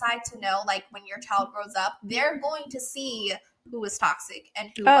dad's side to know like when your child grows up, they're going to see who was toxic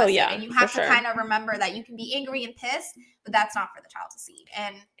and who wasn't. And you have to kind of remember that you can be angry and pissed, but that's not for the child to see.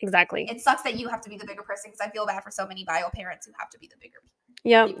 And exactly, it sucks that you have to be the bigger person because I feel bad for so many bio parents who have to be the bigger people.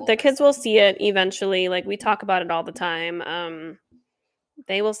 Yeah, the kids will see it eventually. Like we talk about it all the time.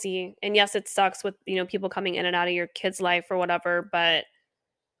 They will see. And yes, it sucks with, people coming in and out of your kid's life or whatever, but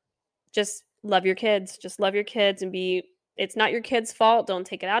just love your kids. Just love your kids and it's not your kid's fault. Don't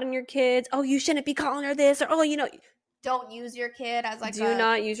take it out on your kids. Oh, you shouldn't be calling her this, or don't use your kid as like do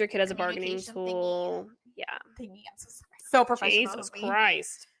not use your kid as a bargaining tool. Yeah. Thingy. I'm so sorry. So professional. Jesus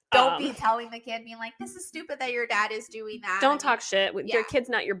Christ. Don't be telling the kid, being like, this is stupid that your dad is doing that. Don't talk shit. Your kid's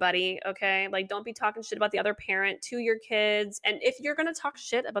not your buddy, okay? Like, don't be talking shit about the other parent to your kids. And if you're going to talk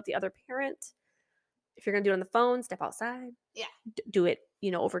shit about the other parent, if you're going to do it on the phone, step outside. Yeah. Do it,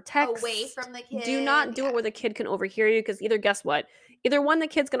 over text. Away from the kid. Do not do it where the kid can overhear you, because guess what? Either one, the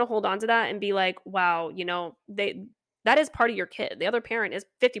kid's going to hold on to that and be like, wow, that is part of your kid. The other parent is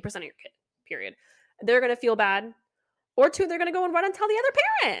 50% of your kid, period. They're going to feel bad. Or two, they're going to go and run and tell the other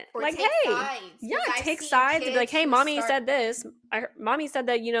parent. Or like, take sides. Yeah, take sides and be like, hey, mommy said this. Mommy said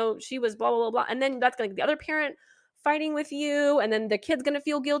that, she was blah, blah, blah, blah. And then that's going to be the other parent fighting with you. And then the kid's going to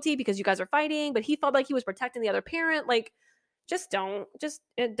feel guilty because you guys are fighting, but he felt like he was protecting the other parent. Like, don't.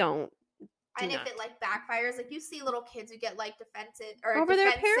 And if it like backfires, like you see little kids who get like defensive over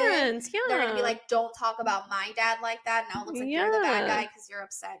their parents, they're gonna be like, "Don't talk about my dad like that." Now it looks like you're the bad guy because you're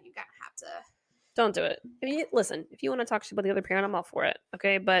upset. You're gonna have to. Don't do it. If you want to talk shit about the other parent, I'm all for it.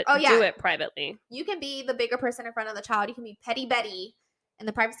 Okay, but do it privately. You can be the bigger person in front of the child. You can be petty Betty in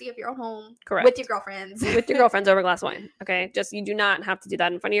the privacy of your own home. Correct. With your girlfriends. With your girlfriends over a glass of wine. Okay, you do not have to do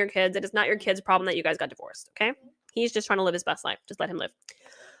that in front of your kids. It is not your kid's problem that you guys got divorced. Okay, he's just trying to live his best life. Just let him live.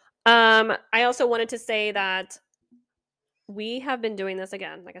 I also wanted to say that we have been doing this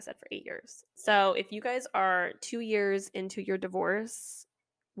again, like I said, for 8 years. So if you guys are 2 years into your divorce,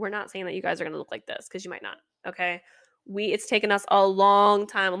 we're not saying that you guys are going to look like this, because you might not. Okay. It's taken us a long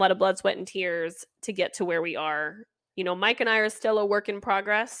time, a lot of blood, sweat, and tears to get to where we are. Mike and I are still a work in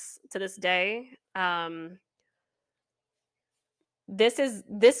progress to this day.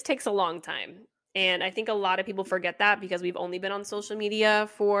 This takes a long time. And I think a lot of people forget that because we've only been on social media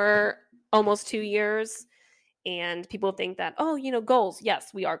for almost 2 years. And people think that, goals. Yes,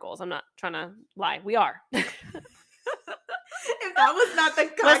 we are goals. I'm not trying to lie. We are. If that was not the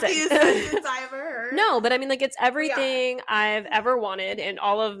cockiest sentence I ever heard. No, but I mean, like, it's everything I've ever wanted. And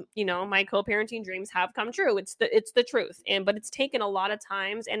all of, my co-parenting dreams have come true. It's the truth. But it's taken a lot of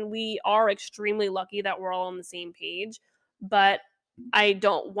times. And we are extremely lucky that we're all on the same page. But I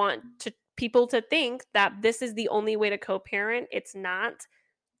don't want people to think that this is the only way to co-parent. It's not.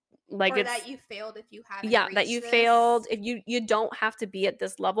 Like, or that you failed if you haven't. Yeah, that you failed. If you don't have to be at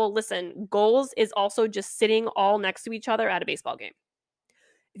this level. Listen, goals is also just sitting all next to each other at a baseball game.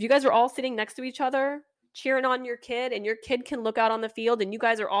 If you guys are all sitting next to each other, cheering on your kid, and your kid can look out on the field, and you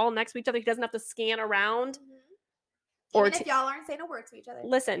guys are all next to each other, he doesn't have to scan around. Mm-hmm. Even if y'all aren't saying a word to each other.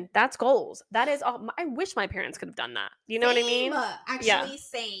 Listen, that's goals. That is all. I wish my parents could have done that. You know what I mean? Actually,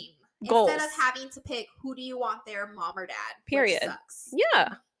 same. Goals. Instead of having to pick who do you want there, mom or dad. Period. Which sucks.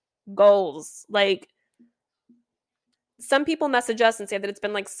 Yeah. Goals. Like, some people message us and say that it's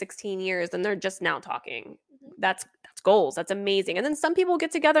been like 16 years and they're just now talking. That's goals. That's amazing. And then some people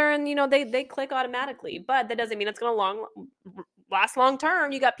get together and they click automatically, but that doesn't mean it's going to last long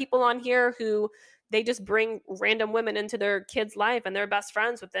term. You got people on here who they just bring random women into their kid's life and they're best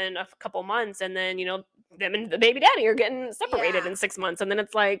friends within a couple months, and then them and the baby daddy are getting separated in 6 months, and then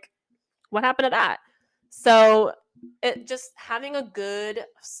it's like, what happened to that? So it just having a good,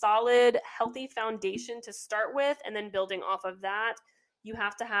 solid, healthy foundation to start with, and then building off of that. You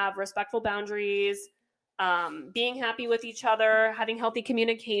have to have respectful boundaries. being happy with each other, having healthy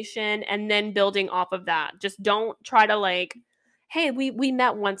communication, and then building off of that. Just don't try to like, hey, we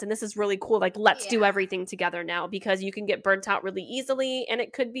met once and this is really cool. Like, let's do everything together now, because you can get burnt out really easily. And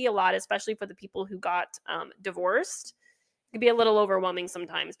it could be a lot, especially for the people who got divorced. It could be a little overwhelming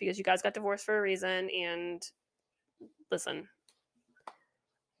sometimes because you guys got divorced for a reason. And listen,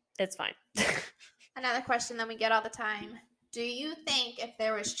 it's fine. Another question that we get all the time. Do you think if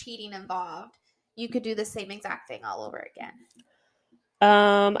there was cheating involved, you could do the same exact thing all over again?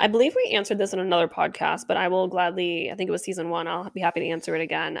 I believe we answered this in another podcast, but I will gladly, I think it was season 1. I'll be happy to answer it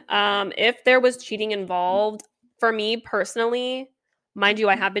again. If there was cheating involved, for me personally, mind you,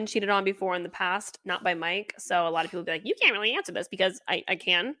 I have been cheated on before in the past, not by Mike. So a lot of people be like, you can't really answer this, because I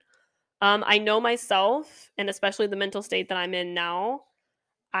can. I know myself, and especially the mental state that I'm in now.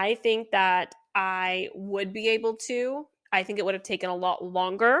 I think that I would be able to. I think it would have taken a lot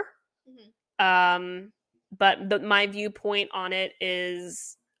longer. But my viewpoint on it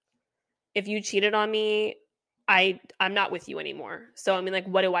is, if you cheated on me, I'm not with you anymore. So, I mean, like,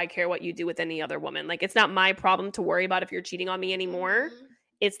 what do I care what you do with any other woman? Like, it's not my problem to worry about if you're cheating on me anymore.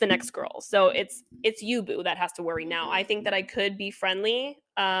 It's the next girl. So it's you, boo, that has to worry now. I think that I could be friendly.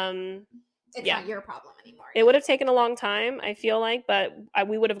 It's not your problem anymore. It would have taken a long time, I feel like, but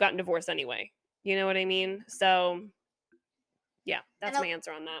we would have gotten divorced anyway. You know what I mean? So, yeah, that's my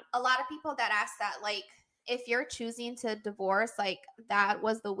answer on that. A lot of people that ask that, like, if you're choosing to divorce, like, that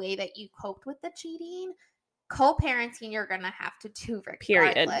was the way that you coped with the cheating, co-parenting you're gonna have to do regardless.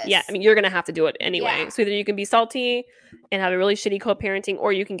 Period. Yeah, I mean, you're gonna have to do it anyway. So either you can be salty and have a really shitty co-parenting,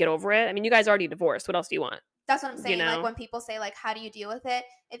 or you can get over it. I mean, you guys already divorced. What else do you want? That's what I'm saying. Like, when people say, like, how do you deal with it?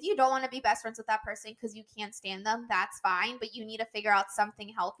 If you don't want to be best friends with that person because you can't stand them, that's fine. But you need to figure out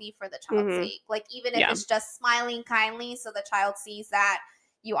something healthy for the child's sake. Like, even if it's just smiling kindly so the child sees that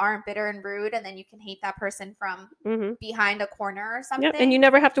you aren't bitter and rude, and then you can hate that person from behind a corner or something. Yep. And you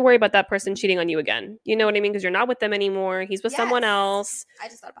never have to worry about that person cheating on you again. You know what I mean? Because you're not with them anymore. He's with someone else. I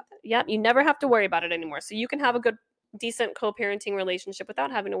just thought about that. Yep. You never have to worry about it anymore. So you can have a good, decent co-parenting relationship without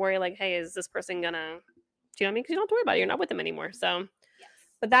having to worry, like, hey, is this person gonna... Do you know what I mean? Because you don't have to worry about it. You're not with them anymore. So,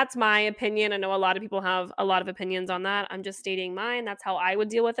 but that's my opinion. I know a lot of people have a lot of opinions on that. I'm just stating mine. That's how I would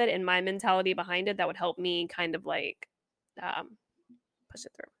deal with it, and my mentality behind it that would help me kind of like push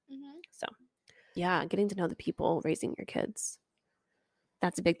it through. So, yeah, getting to know the people raising your kids.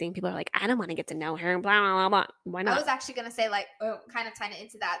 That's a big thing. People are like, I don't want to get to know her. Blah, blah, blah, blah. Why not? I was actually going to say, like, kind of tying it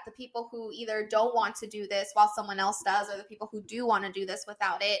into that. The people who either don't want to do this while someone else does, or the people who do want to do this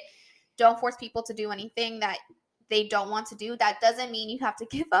without it. Don't force people to do anything that they don't want to do. That doesn't mean you have to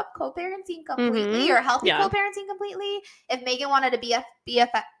give up co-parenting completely or healthy co-parenting completely. If Megan wanted to be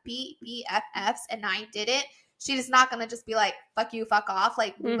BFFs and I didn't, she's not going to just be like, fuck you, fuck off.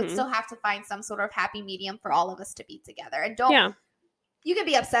 Like, we would still have to find some sort of happy medium for all of us to be together. And you can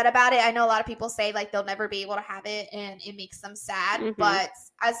be upset about it. I know a lot of people say, like, they'll never be able to have it and it makes them sad. But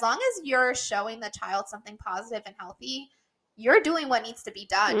as long as you're showing the child something positive and healthy, you're doing what needs to be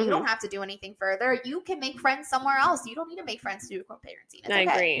done. You don't have to do anything further. You can make friends somewhere else. You don't need to make friends to do co-parenting.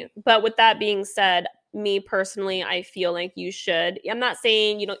 I agree. But with that being said, me personally, I feel like you should. I'm not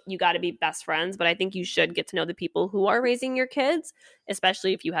saying you got to be best friends, but I think you should get to know the people who are raising your kids,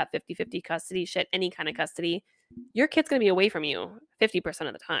 especially if you have 50-50 custody, any kind of custody. Your kid's going to be away from you 50%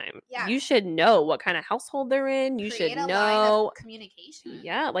 of the time. Yeah. You should know what kind of household they're in. You should know line of communication.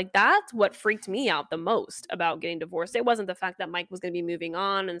 Yeah, like that's what freaked me out the most about getting divorced. It wasn't the fact that Mike was going to be moving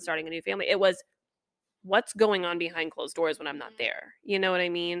on and starting a new family. It was what's going on behind closed doors when I'm not there. You know what I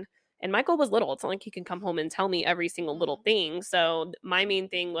mean? And Michael was little. It's not like he can come home and tell me every single little thing. So my main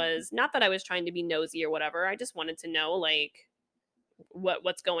thing was not that I was trying to be nosy or whatever. I just wanted to know, like,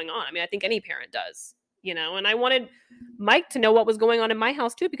 what's going on. I mean, I think any parent does. And I wanted Mike to know what was going on in my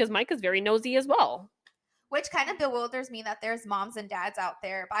house too, because Mike is very nosy as well. Which kind of bewilders me that there's moms and dads out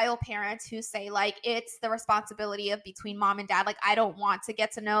there, bio parents, who say, like, it's the responsibility of between mom and dad. Like, I don't want to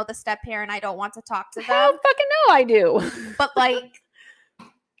get to know the step parent. I don't want to talk to them. Hell fucking no, I do. But, like,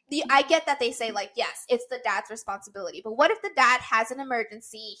 I get that they say, like, yes, it's the dad's responsibility. But what if the dad has an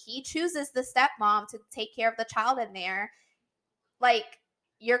emergency? He chooses the stepmom to take care of the child in there. Like,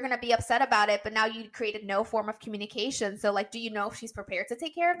 you're going to be upset about it, but now you created no form of communication. So, like, do you know if she's prepared to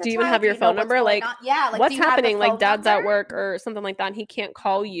take care of the child? Do you even have your phone number? Like, like, what's happening? Like, dad's at work or something like that, and he can't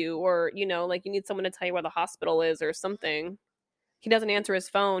call you, or, like, you need someone to tell you where the hospital is or something. He doesn't answer his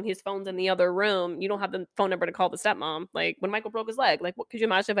phone. His phone's in the other room. You don't have the phone number to call the stepmom. Like, when Michael broke his leg, like, what could you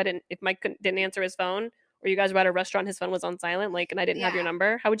imagine if Mike didn't answer his phone, or you guys were at a restaurant, his phone was on silent, like, and I didn't have your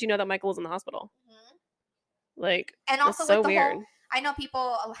number? How would you know that Michael was in the hospital? Like, and also so with the weird. I know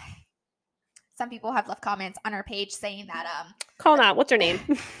people, some people have left comments on our page saying that call out. What's your name?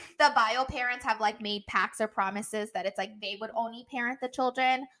 The bio parents have like made pacts or promises that it's like they would only parent the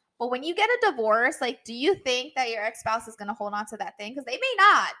children. But when you get a divorce, like, do you think that your ex-spouse is going to hold on to that thing? Because they may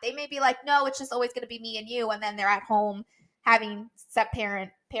not. They may be like, no, it's just always going to be me and you. And then they're at home having step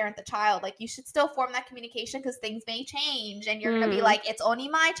parent the child. Like, you should still form that communication because things may change. And you're going to be like, it's only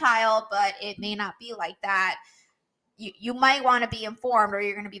my child, but it may not be like that. You might want to be informed, or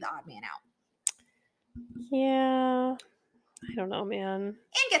you're going to be the odd man out. Yeah. I don't know, man. And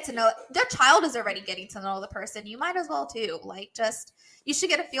get to know the child is already getting to know the person. You might as well too. Like, just you should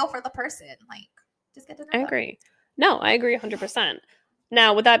get a feel for the person. Like, just get to know them. I agree. No, I agree 100%.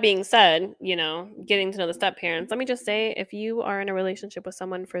 Now, with that being said, you know, getting to know the step parents, let me just say, if you are in a relationship with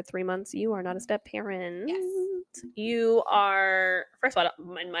someone for 3 months, you are not a step parent. Yes. You are, first of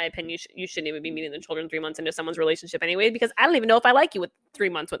all, in my opinion, you shouldn't even be meeting the children 3 months into someone's relationship anyway, because I don't even know if I like you with 3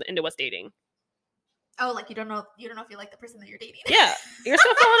 months into us dating. Oh, like you don't know if you like the person that you're dating. Yeah, you're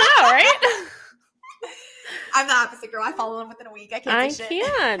still filling it out, right? I'm the opposite girl. I follow them within a week. I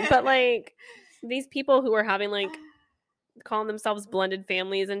can, but like these people who are having like calling themselves blended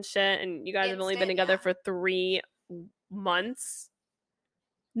families and shit, and you guys have only been together for 3 months.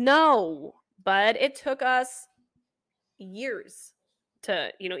 No, but it took us years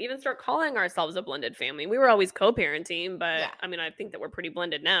to, you know, even start calling ourselves a blended family. We were always co-parenting, but I mean, I think that we're pretty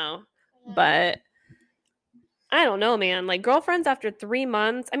blended now. Mm-hmm. But I don't know, man. Like girlfriends after 3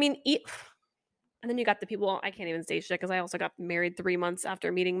 months. I mean, and then you got the people. I can't even say shit because I also got married 3 months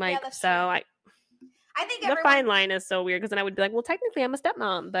after meeting Mike. Yeah, so true. I think the fine line is so weird because then I would be like, well, technically I'm a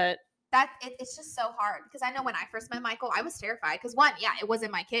stepmom, but it's just so hard because I know when I first met Michael, I was terrified because one, it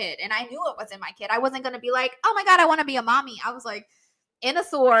wasn't my kid, and I knew it wasn't my kid. I wasn't gonna be like, oh my god, I want to be a mommy. I was like in a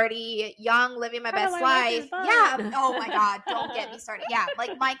sorority, young, living my best life. Yeah. Oh my god, don't get me started. Yeah,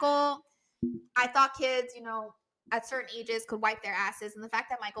 like Michael, I thought kids, you know, at certain ages could wipe their asses, and the fact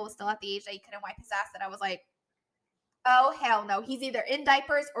that Michael was still at the age that he couldn't wipe his ass, that I was like, oh hell no, he's either in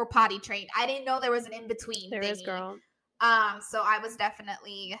diapers or potty trained. I didn't know there was an in between. There is, girl. So I was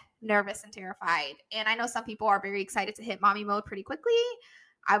definitely nervous and terrified, and I know some people are very excited to hit mommy mode pretty quickly.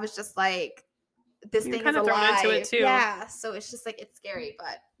 I was just like, this thing is alive. Into it too. Yeah, so it's just like it's scary,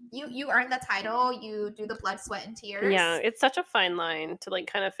 but you earn the title. You do the blood, sweat, and tears. Yeah, it's such a fine line to like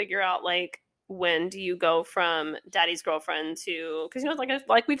kind of figure out like, when do you go from daddy's girlfriend to, because, you know,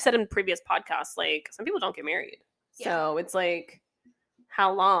 like we've said in previous podcasts, like some people don't get married. Yeah. So it's like,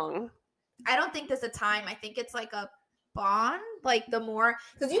 how long? I don't think there's a time. I think it's like a bond. Like the more,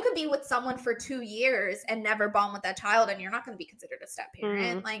 because you could be with someone for 2 years and never bond with that child, and you're not going to be considered a step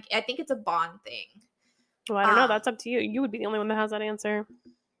parent. Mm-hmm. Like, I think it's a bond thing. Well, I don't know. That's up to you. You would be the only one that has that answer.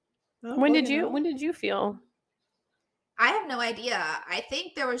 When did you feel? I have no idea. I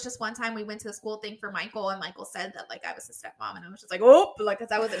think there was just one time we went to the school thing for Michael, and Michael said that like I was a stepmom, and I was just like, oh, like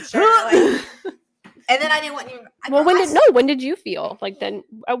because I wasn't sure. Like, and then I didn't want you. Well, when did you feel like then?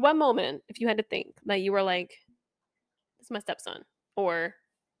 At what moment, if you had to think, that you were like, "This is my stepson," or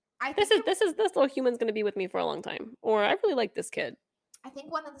this little human's going to be with me for a long time, or I really like this kid. I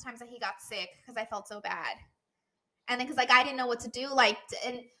think one of the times that he got sick because I felt so bad, and then because like I didn't know what to do, like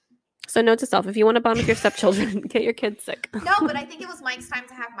and. So note to self, if you want to bond with your stepchildren, get your kids sick. No, but I think it was Mike's time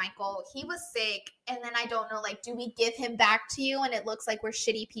to have Michael. He was sick, and then I don't know, like, do we give him back to you? And it looks like we're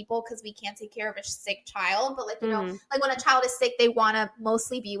shitty people because we can't take care of a sick child. But, like, you know, like when a child is sick, they want to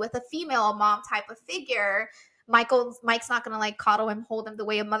mostly be with a female, a mom type of figure. Mike's not going to, like, coddle him, hold him the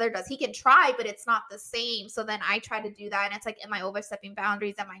way a mother does. He can try, but it's not the same. So then I try to do that, and it's like, am I overstepping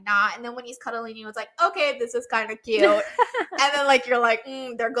boundaries? Am I not? And then when he's cuddling you, it's like, okay, this is kind of cute. And then, like, you're like,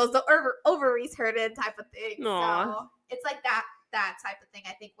 there goes the ovaries hurting type of thing. Aww. So it's like that type of thing.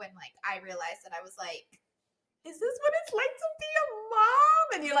 I think when, like, I realized that I was like, is this what it's like to be a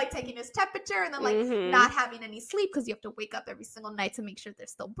mom? And you're, like, taking his temperature and then, like, not having any sleep because you have to wake up every single night to make sure they're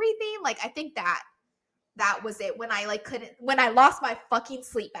still breathing. Like, I think that was it when I like when I lost my fucking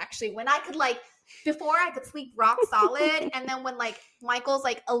sleep, actually, when I could like, before I could sleep rock solid. And then when like Michael's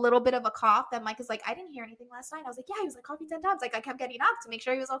like a little bit of a cough, then Mike is like, I didn't hear anything last night. I was like, yeah, he was like coughing 10 times. Like I kept getting up to make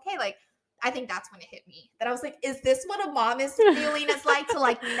sure he was okay. Like, I think that's when it hit me that I was like, is this what a mom is feeling is like to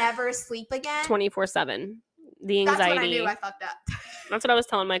like never sleep again? 24/7. The anxiety. That's when I knew I fucked up. That's what I was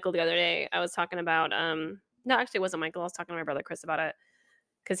telling Michael the other day. I was talking about, no, actually it wasn't Michael. I was talking to my brother Chris about it.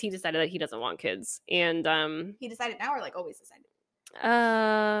 Because he decided that he doesn't want kids. And he decided now or like always decided?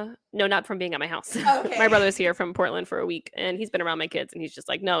 No, not from being at my house. Okay. My brother's here from Portland for a week, and he's been around my kids, and he's just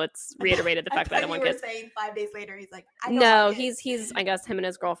like, no, it's reiterated the fact that I don't want kids. Saying 5 days later, he's like, I don't no, want kids. he's. I guess him and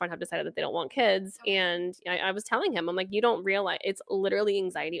his girlfriend have decided that they don't want kids, and I was telling him, I'm like, you don't realize it's literally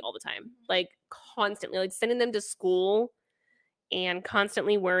anxiety all the time, like constantly, like sending them to school, and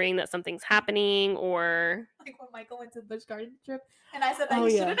constantly worrying that something's happening, or like when Michael went to the Busch Gardens trip, and I said that Oh,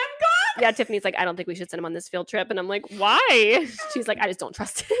 he yeah. shouldn't have gone. yeah, Tiffany's like, I don't think we should send him on this field trip, and I'm like, why? She's like, I just don't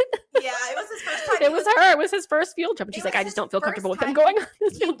trust it. Yeah, it was his first time. It was her. It was his first field trip. And she's like, I just don't feel comfortable with him going on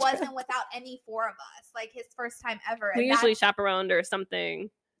this He field trip. wasn't without any four of us. Like his first time ever. We And usually chaperoned or something.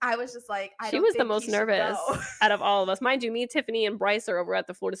 I was just like, She was the most nervous out of all of us. Mind you, me, Tiffany, and Bryce are over at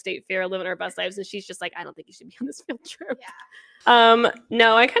the Florida State Fair living our best lives. And she's just like, I don't think you should be on this field trip. Yeah.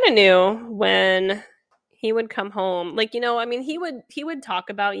 No, I kind of knew when he would come home. Like, I mean, he would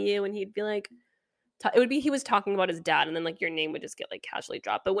talk about you and he'd be like, it would be he was talking about his dad, and then like your name would just get like casually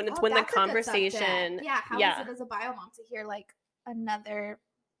dropped. But when it's when the conversation, how is it as a bio mom to hear like another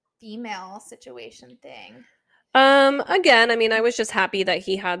female situation thing? Again, I mean, I was just happy that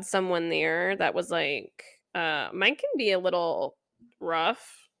he had someone there that was like, mine can be a little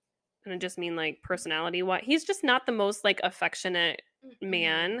rough, and I just mean like personality. What he's just not the most like affectionate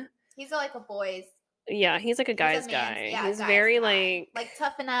man. He's like a boy's. Yeah, he's like a guy's guy. Yeah, he's very guy. Like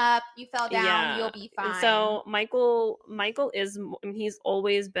toughen up. You fell down, you'll be fine. So Michael is. I mean, he's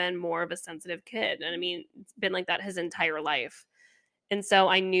always been more of a sensitive kid, and I mean, it's been like that his entire life. And so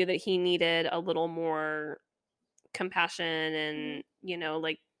I knew that he needed a little more compassion and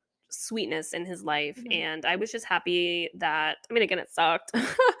like sweetness in his life. Mm-hmm. And I was just happy that. I mean, again, it sucked,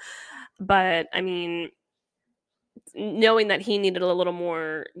 but I mean, knowing that he needed a little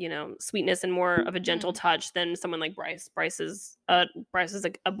more, sweetness and more of a gentle touch than someone like Bryce. Bryce is a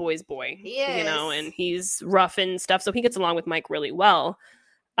boy's boy, and he's rough and stuff. So he gets along with Mike really well.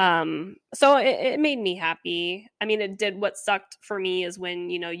 So it made me happy. I mean, it did. What sucked for me is when,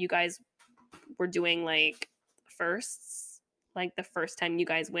 you guys were doing like firsts, like the first time you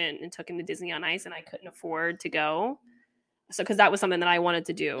guys went and took him to Disney on Ice and I couldn't afford to go. So, because that was something that I wanted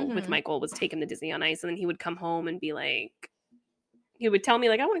to do with Michael, was take him to Disney on Ice. And then he would come home and be like, he would tell me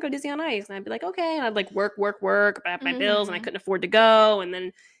like, I want to go Disney on Ice. And I'd be like, okay. And I'd like work, pay my bills, and I couldn't afford to go. And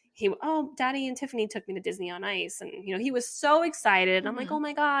then Daddy and Tiffany took me to Disney on Ice. And, he was so excited. I'm like, oh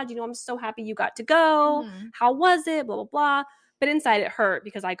my God, I'm so happy you got to go. How was it? Blah, blah, blah. But inside it hurt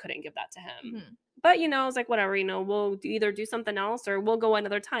because I couldn't give that to him. But, I was like, whatever, we'll either do something else or we'll go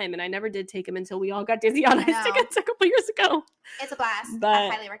another time. And I never did take him until we all got Disney on Ice tickets a couple years ago. It's a blast. But, I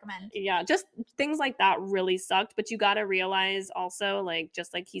highly recommend. Yeah, just things like that really sucked. But you got to realize also, like,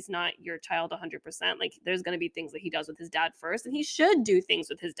 just like he's not your child 100%. Like, there's going to be things that he does with his dad first. And he should do things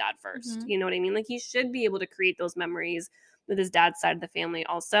with his dad first. You know what I mean? Like, he should be able to create those memories with his dad's side of the family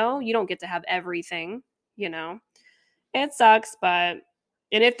also. You don't get to have everything, It sucks, but...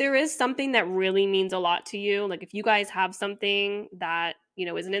 And if there is something that really means a lot to you, like if you guys have something that,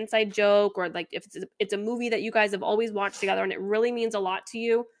 is an inside joke, or like if it's a movie that you guys have always watched together and it really means a lot to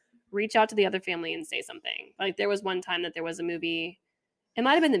you, reach out to the other family and say something. Like there was one time that there was a movie, it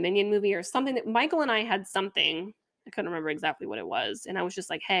might have been the Minion movie or something, that Michael and I had something, I couldn't remember exactly what it was. And I was just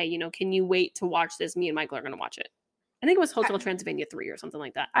like, hey, can you wait to watch this? Me and Michael are going to watch it. I think it was Hotel Transylvania 3 or something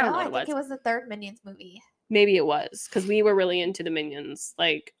like that. I don't know what it was. I think it was the third Minions movie. Maybe it was, because we were really into the Minions,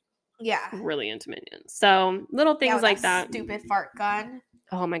 like, really into Minions. So little things like that. Stupid fart gun.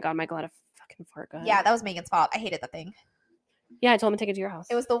 Oh my God, Michael had a fucking fart gun. Yeah, that was Megan's fault. I hated that thing. Yeah, I told him to take it to your house.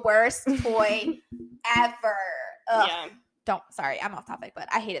 It was the worst toy ever. Ugh. Yeah. Sorry, I'm off topic, but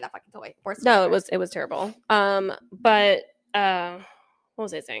I hated that fucking toy. Worst no, toy it was terrible. But what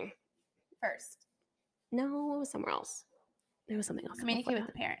was I saying? First. No, it was somewhere else. It was something else. Communicate with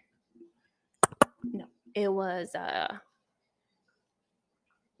the parent. No, it was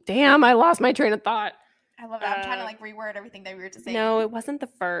damn, I lost my train of thought. I love it. I'm trying to like reword everything that we were just saying. No, it wasn't the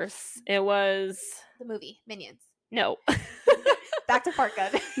first. It was the movie Minions. No. Back to fart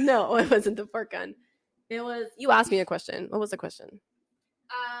gun. No, it wasn't the fart gun. It was. You asked me a question. What was the question?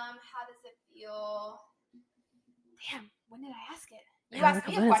 How does it feel? Damn, when did I ask it? You asked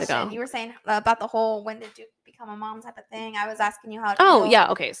me a question. Ago. You were saying about the whole when did you become a mom type of thing. I was asking you how. Oh yeah,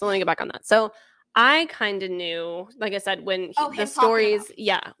 okay. So let me get back on that. So I kind of knew, like I said, when the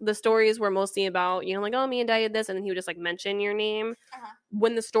stories were mostly about, like, oh, me and Dad did this, and then he would just like mention your name.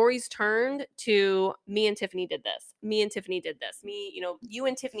 When the stories turned to me and Tiffany did this, me and Tiffany did this, you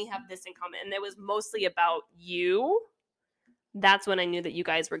and Tiffany have this in common, and it was mostly about you. That's when I knew that you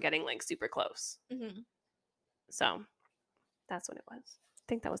guys were getting like super close. So that's what it was.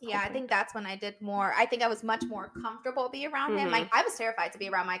 think that was I think that's when I did more. I think I was much more comfortable being around him. Like, I was terrified to be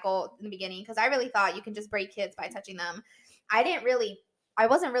around Michael in the beginning because I really thought you can just break kids by touching them. I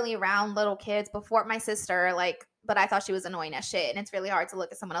wasn't really around little kids before my sister, like, but I thought she was annoying as shit. And it's really hard to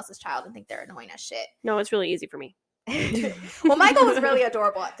look at someone else's child and think they're annoying as shit. No, it's really easy for me. Well, Michael was really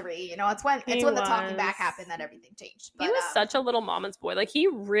adorable at 3. You know, it's when the talking back happened that everything changed. But, he was such a little mama's boy. Like, he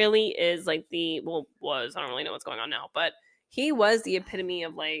really is like I don't really know what's going on now, but he was the epitome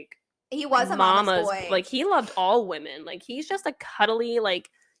of like, he was a mama's boy. Like, he loved all women. Like, he's just a cuddly, like,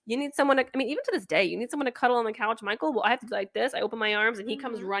 you need someone to, I mean, even to this day, you need someone to cuddle on the couch. Michael, well, I have to do like this. I open my arms and he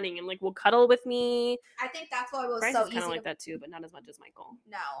comes running and like will cuddle with me. I think that's why it was Bryce so is easy. Kind of like that too, but not as much as Michael.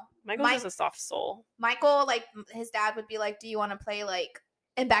 No. Michael's just a soft soul. Michael, like, his dad would be like, do you want to play like,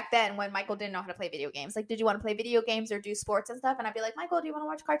 and back then when Michael didn't know how to play video games, like, did you want to play video games or do sports and stuff? And I'd be like, Michael, do you want to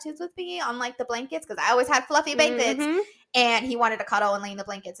watch cartoons with me on like the blankets? Because I always had fluffy blankets. And he wanted to cuddle and lay in the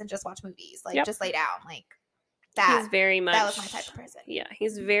blankets and just watch movies. Like, just lay down. Like, that. He's very much. That was my type of person. Yeah,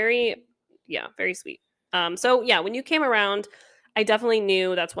 he's very sweet. So yeah, when you came around, I definitely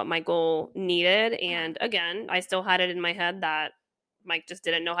knew that's what Michael needed. And again, I still had it in my head that Mike just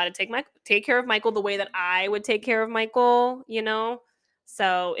didn't know how to take care of Michael the way that I would take care of Michael, you know?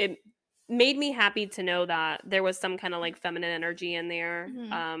 So it made me happy to know that there was some kind of like feminine energy in there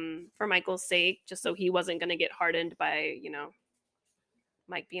for Michael's sake, just so he wasn't going to get hardened by, you know,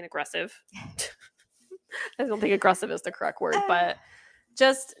 Mike being aggressive. I don't think aggressive is the correct word, but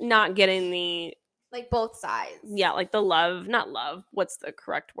just not getting the like both sides. Yeah, like the not love. What's the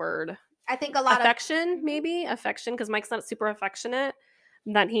correct word? I think a lot affection, because Mike's not super affectionate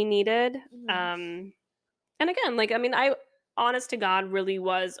that he needed. And again, like, I mean, I honest to God really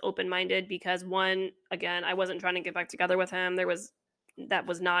was open-minded because one, again, I wasn't trying to get back together with him. That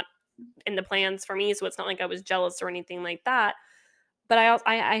was not in the plans for me, so it's not like I was jealous or anything like that. But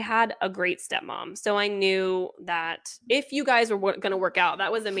I had a great stepmom. So I knew that if you guys were going to work out,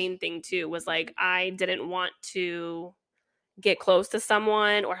 that was the main thing too, was like, I didn't want to get close to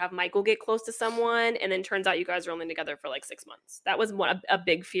someone or have Michael get close to someone. And then turns out you guys are only together for like 6 months. That was a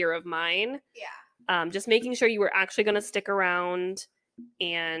big fear of mine. Yeah. Just making sure you were actually going to stick around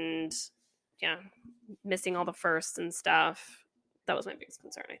and missing all the firsts and stuff. That was my biggest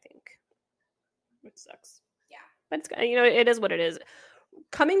concern, I think. Which sucks. But it's, you know, it is what it is.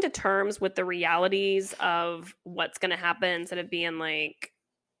 Coming to terms with the realities of what's going to happen instead of being like,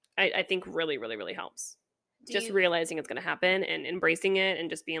 I think really, really, really helps. Realizing it's going to happen and embracing it and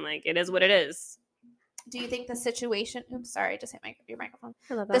just being like, it is what it is. Do you think the situation, oops, sorry, I just hit your microphone.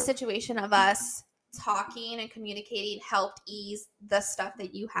 I love that. The situation of us talking and communicating helped ease the stuff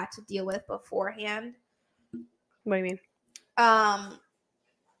that you had to deal with beforehand? What do you mean?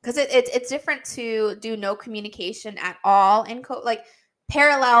 Because it's different to do no communication at all and like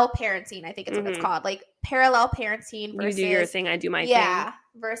parallel parenting. I think it's what it's called, like parallel parenting. Versus, you do your thing, I do my thing.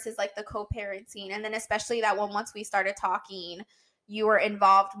 Versus like the co-parenting, and then especially that one once we started talking, you were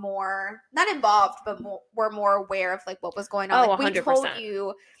involved more, not involved, but were more aware of like what was going on. Oh, like, 100%. We told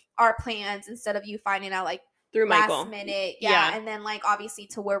you our plans instead of you finding out like through last Michael. minute, and then like obviously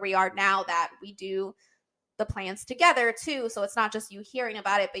to where we are now that we do the plans together too, so it's not just you hearing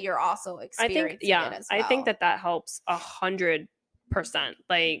about it, but you're also experiencing it as well. I think that helps 100%.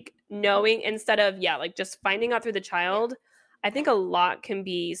 Like knowing instead of like just finding out through the child. I think a lot can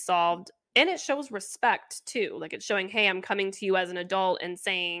be solved, and it shows respect too. Like it's showing, hey, I'm coming to you as an adult and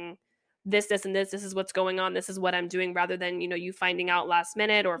saying this and this is what's going on, this is what I'm doing, rather than, you know, you finding out last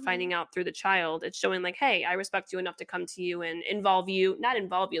minute or finding out through the child. It's showing like, hey, I respect you enough to come to you and not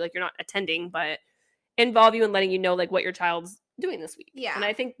involve you like you're not attending, but involve you and letting you know like what your child's doing this week. Yeah. And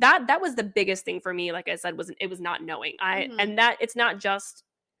I think that was the biggest thing for me, like I said, it was not knowing. And that it's not just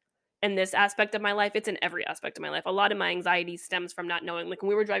in this aspect of my life, it's in every aspect of my life. A lot of my anxiety stems from not knowing. Like when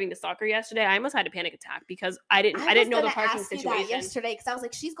we were driving to soccer yesterday, I almost had a panic attack because I didn't know the parking situation yesterday, because I was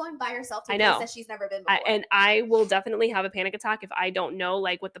like, she's going by herself to a place that she's never been before. And I will definitely have a panic attack if I don't know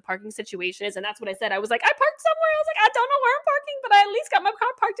like what the parking situation is. And that's what I said. I was like, I parked somewhere. I was like, I don't know where I'm parking, but I at least got my car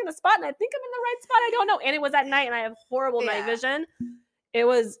parked in a spot and I think I'm in the right spot. I don't know. And it was at night and I have horrible night vision. It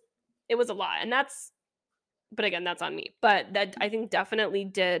was a lot. And but again, that's on me. But that I think definitely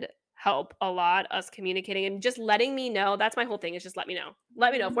did help a lot, us communicating and just letting me know. That's my whole thing, is just let me know.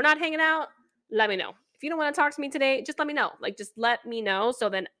 Let me know. If we're not hanging out, let me know. If you don't want to talk to me today, just let me know. Like, just let me know so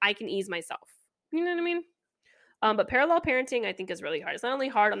then I can ease myself. You know what I mean? But parallel parenting, I think, is really hard. It's not only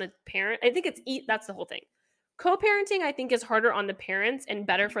hard on the parent. I think that's the whole thing. Co-parenting, I think, is harder on the parents and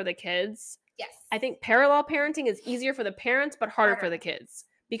better for the kids. Yes. I think parallel parenting is easier for the parents, but harder for the kids.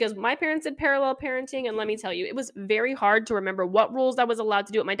 because my parents did parallel parenting, and let me tell you, it was very hard to remember what rules I was allowed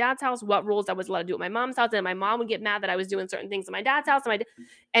to do at my dad's house, what rules I was allowed to do at my mom's house, and my mom would get mad that I was doing certain things at my dad's house,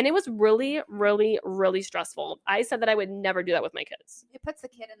 and it was really, really, really stressful. I said that I would never do that with my kids. It puts the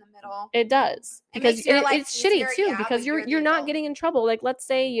kid in the middle. It does, because it's shitty too, because you're not getting in trouble. Like, let's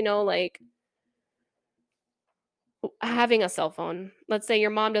say, you know, like having a cell phone. Let's say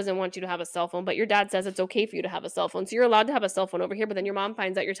your mom doesn't want you to have a cell phone, but your dad says it's okay for you to have a cell phone. So you're allowed to have a cell phone over here, but then your mom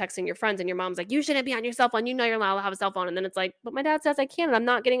finds out you're texting your friends, and your mom's like, you shouldn't be on your cell phone. You know you're allowed to have a cell phone. And then it's like, but my dad says I can, and I'm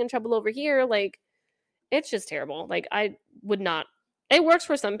not getting in trouble over here. Like, it's just terrible. Like, I would not. It works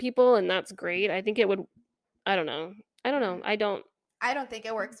for some people, and that's great. I think it would. I don't know. I don't think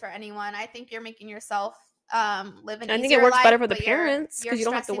it works for anyone. I think you're making yourself live an I easier think it works life, better for the but parents because you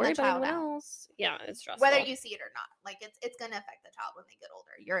don't have to stressing worry the about anyone child out. else. Yeah, it's stressful. Whether you see it or not, like it's gonna affect the child when they get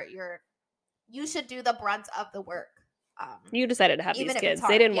older. You should do the brunt of the work. You decided to have these kids.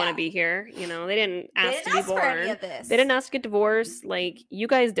 They didn't want to be here. You know, they didn't ask to be born. For any of this. They didn't ask to get divorced. Like, you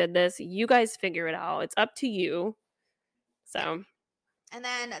guys did this. You guys figure it out. It's up to you. So. And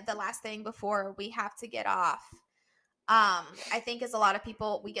then the last thing before we have to get off, I think is a lot of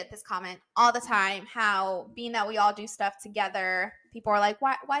people, we get this comment all the time, how being that we all do stuff together, people are like,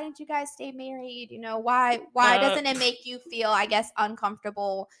 why didn't you guys stay married? You know, why doesn't it make you feel, I guess,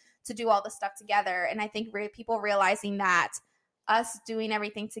 uncomfortable to do all the stuff together? And I think people realizing that us doing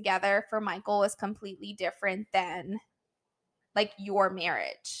everything together for Michael is completely different than like your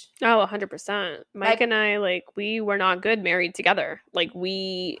marriage. Oh, 100%. Mike and I, like, we were not good married together. Like,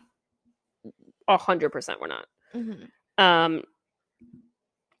 we 100% were not. Mm-hmm.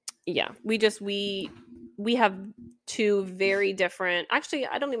 Yeah, we have two very different, actually,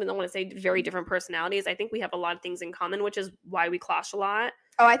 I don't even want to say very different personalities. I think we have a lot of things in common, which is why we clash a lot.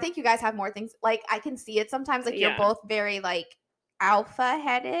 Oh, I think you guys have more things. Like, I can see it sometimes. Like, you're both very, like,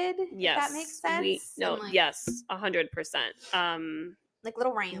 alpha-headed. Yes. If that makes sense. Yes, 100%. Like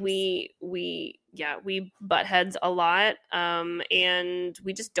little rams. We butt heads a lot. And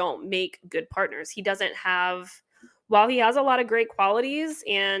we just don't make good partners. He doesn't have, while he has a lot of great qualities,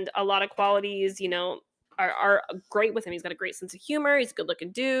 and a lot of qualities, you know, are great with him. He's got a great sense of humor. He's a good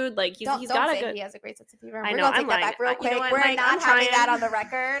looking dude. Like, he has a great sense of humor. I know. We're gonna take that back real quick. We're not having that on the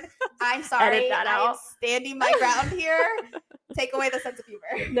record. I'm sorry. Edit that out. I'm standing my ground here. Take away the sense of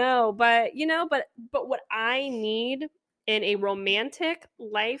humor. No, but you know, but what I need in a romantic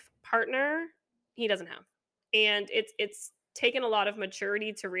life partner, he doesn't have. And it's taken a lot of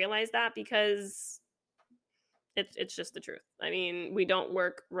maturity to realize that, because it's just the truth. I mean, we don't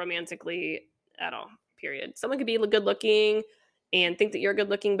work romantically at all. Period. Someone could be good looking and think that you're good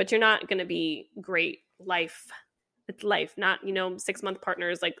looking, but you're not going to be great life. It's life, not, 6-month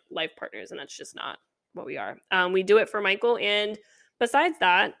partners, like life partners. And that's just not what we are. We do it for Michael. And besides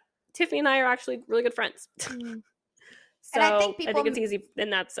that, Tiffany and I are actually really good friends. So and I think it's easy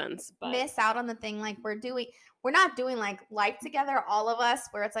in that sense. But miss out on the thing, like we're not doing like life together, all of us,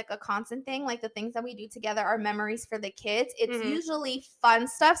 where it's like a constant thing. Like, the things that we do together are memories for the kids. It's usually fun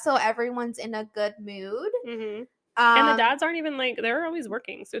stuff, so everyone's in a good mood. Mm-hmm. And the dads aren't even they're always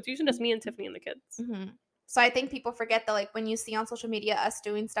working, so it's usually just me and Tiffany and the kids. Mm-hmm. So I think people forget that, like, when you see on social media us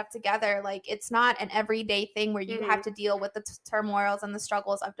doing stuff together, like, it's not an everyday thing where you have to deal with the turmoils and the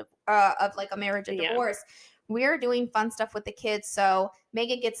struggles of like a marriage and divorce. We're doing fun stuff with the kids. So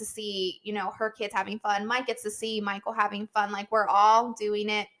Megan gets to see, her kids having fun. Mike gets to see Michael having fun. Like, we're all doing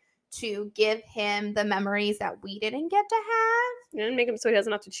it to give him the memories that we didn't get to have. And make him so he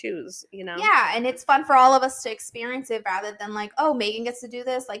doesn't have to choose, Yeah, and it's fun for all of us to experience it, rather than like, oh, Megan gets to do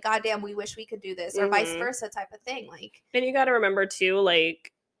this. Like, goddamn, we wish we could do this, or vice versa type of thing. Like, and you got to remember too,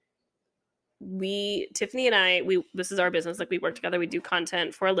 like, Tiffany and I, this is our business. Like, we work together. We do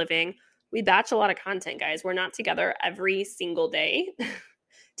content for a living. We batch a lot of content, guys. We're not together every single day.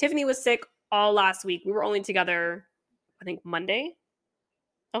 Tiffany was sick all last week. We were only together, I think, Monday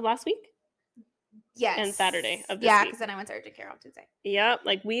of last week. Yes. And Saturday of this week. Yeah, because then I went to urgent care on Tuesday. Yep.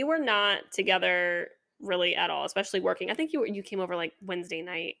 Like, we were not together really at all, especially working. I think you came over like Wednesday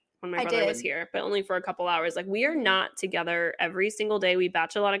night when my brother was here, but only for a couple hours. Like, we are not together every single day. We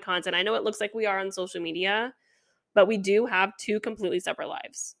batch a lot of content. I know it looks like we are on social media, but we do have two completely separate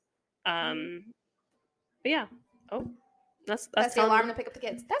lives. But yeah. Oh, that's the alarm to pick up the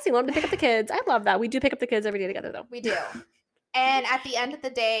kids. That's the alarm to pick up the kids. I love that. We do pick up the kids every day together, though. We do. And at the end of the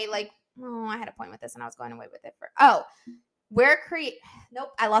day, like, I had a point with this and I was going away with it nope,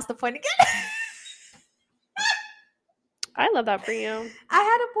 I lost the point again. I love that for you. I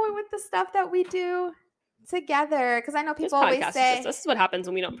had a point with the stuff that we do together, because I know people always say this is what happens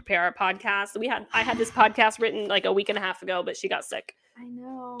when we don't prepare our podcast. I had this podcast written like a week and a half ago, but she got sick. I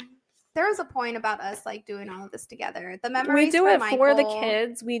know. There was a point about us like doing all of this together. The memories we do it Michael, for the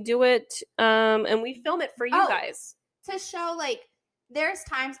kids. We do it and we film it for you guys. To show like there's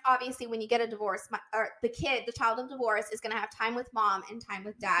times obviously when you get a divorce the child of divorce is going to have time with mom and time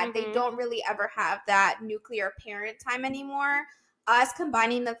with dad. They don't really ever have that nuclear parent time anymore. Us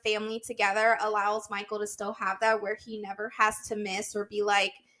combining the family together allows Michael to still have that, where he never has to miss or be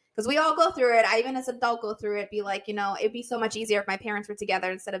like, because we all go through it. I even as an adult go through it. Be like, it'd be so much easier if my parents were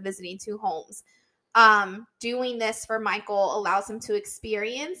together instead of visiting two homes. Doing this for Michael allows him to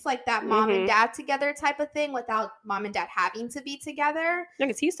experience like that mom and dad together type of thing without mom and dad having to be together. Yeah,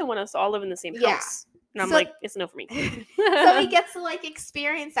 because he used to want us to all live in the same house. And I'm like, it's no for me. So he gets to like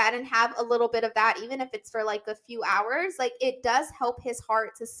experience that and have a little bit of that, even if it's for like a few hours. Like it does help his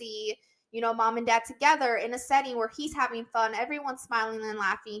heart to see, mom and dad together in a setting where he's having fun. Everyone's smiling and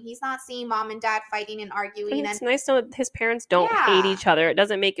laughing. He's not seeing mom and dad fighting and arguing. And it's nice to know that his parents don't hate each other. It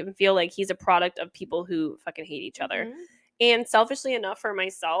doesn't make him feel like he's a product of people who fucking hate each other. And selfishly enough for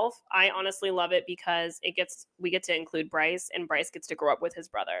myself, I honestly love it because we get to include Bryce, and Bryce gets to grow up with his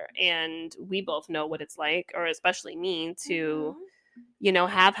brother. And we both know what it's like, or especially me, to,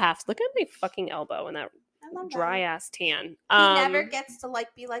 have halves. Look at my fucking elbow and that dry ass tan. He never gets to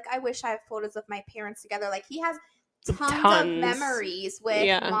like be like, I wish I had photos of my parents together. Like he has tons. Of memories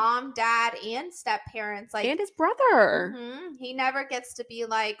with mom, dad, and step parents, like, and his brother. He never gets to be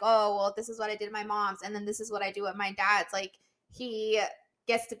like, oh well, this is what I did at my mom's, and then this is what I do at my dad's. Like he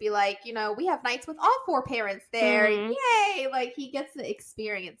gets to be like, we have nights with all four parents there. Yay! Like he gets to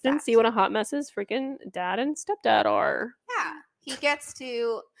experience that. And see what a hot mess his freaking dad and stepdad are. Yeah, he gets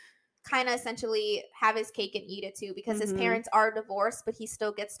to kind of essentially have his cake and eat it too, because his parents are divorced, but he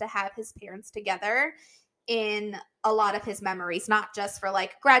still gets to have his parents together in a lot of his memories, not just for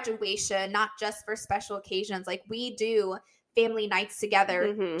like graduation, not just for special occasions. Like we do family nights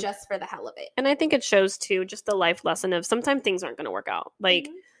together just for the hell of it. And I think it shows too just the life lesson of sometimes things aren't going to work out. Like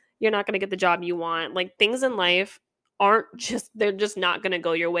you're not going to get the job you want. Like things in life they're just not going to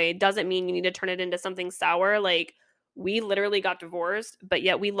go your way. It doesn't mean you need to turn it into something sour. Like we literally got divorced, but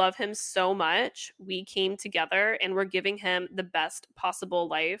yet we love him so much. We came together and we're giving him the best possible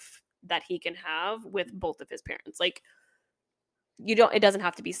life that he can have with both of his parents. Like it doesn't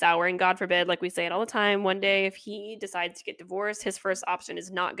have to be sour, and God forbid, like we say it all the time, one day if he decides to get divorced, his first option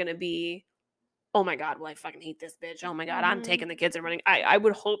is not going to be, oh my God, well, I fucking hate this bitch. Oh my God, I'm taking the kids and running. I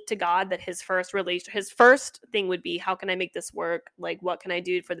would hope to God that his first thing would be, how can I make this work? Like, what can I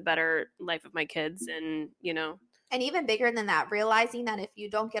do for the better life of my kids? And, And even bigger than that, realizing that if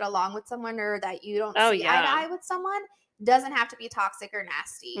you don't get along with someone or that you don't see eye to eye with someone, doesn't have to be toxic or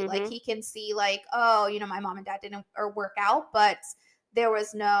nasty. Like he can see like, oh, my mom and dad didn't work out, but there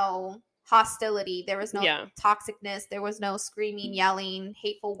was no hostility. There was no toxicness. There was no screaming, yelling,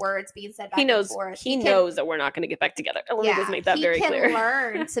 hateful words being said back and forth. He knows that we're not going to get back together. Let me just make that very clear. He can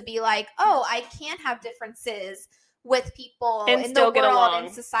learn to be like, oh, I can have differences with people and in the world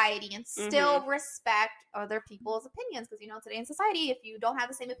and society and still respect other people's opinions, because today in society, if you don't have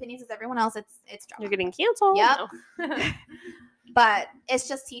the same opinions as everyone else, it's drama. You're getting canceled. Yep. But it's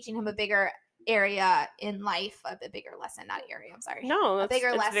just teaching him a bigger area in life, a bigger lesson, not area, I'm sorry. No, a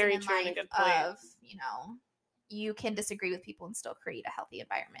bigger lesson very in true life and a good point. Of, you can disagree with people and still create a healthy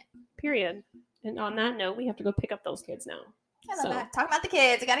environment. Period. And on that note, we have to go pick up those kids now. I love that. Talk about the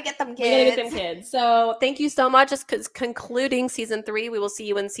kids. We got to get them kids. We got to get them kids. So thank you so much. Just concluding season 3. We will see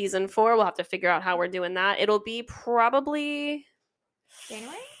you in season 4. We'll have to figure out how we're doing that. It'll be probably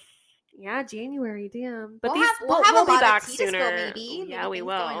January? Yeah, January. Damn. But we'll be back sooner. Maybe. Yeah, we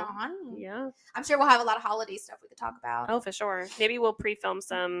will. Going on. Yeah. I'm sure we'll have a lot of holiday stuff we could talk about. Oh, for sure. Maybe we'll pre-film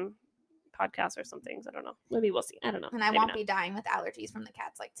some podcasts or some things. I don't know. Maybe we'll see. I don't know. And I won't be dying with allergies from the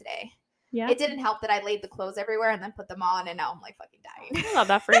cats like today. Yeah. It didn't help that I laid the clothes everywhere and then put them on, and now I'm like fucking dying. I love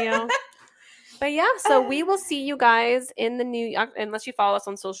that for you. But yeah, so we will see you guys in the new, unless you follow us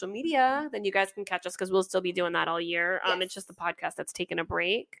on social media, then you guys can catch us because we'll still be doing that all year. Yes. It's just the podcast that's taking a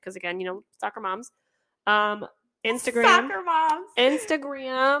break because again, soccer moms. Instagram. Soccer moms.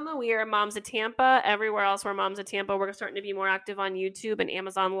 Instagram. We are Moms of Tampa. Everywhere else we're Moms of Tampa. We're starting to be more active on YouTube and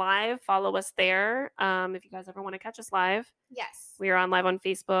Amazon Live. Follow us there. If you guys ever want to catch us live. Yes. We are on live on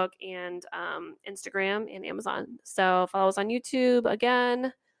Facebook and Instagram and Amazon. So follow us on YouTube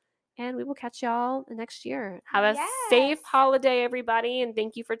again. And we will catch y'all next year. Have a safe holiday, everybody. And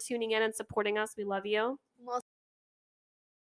thank you for tuning in and supporting us. We love you.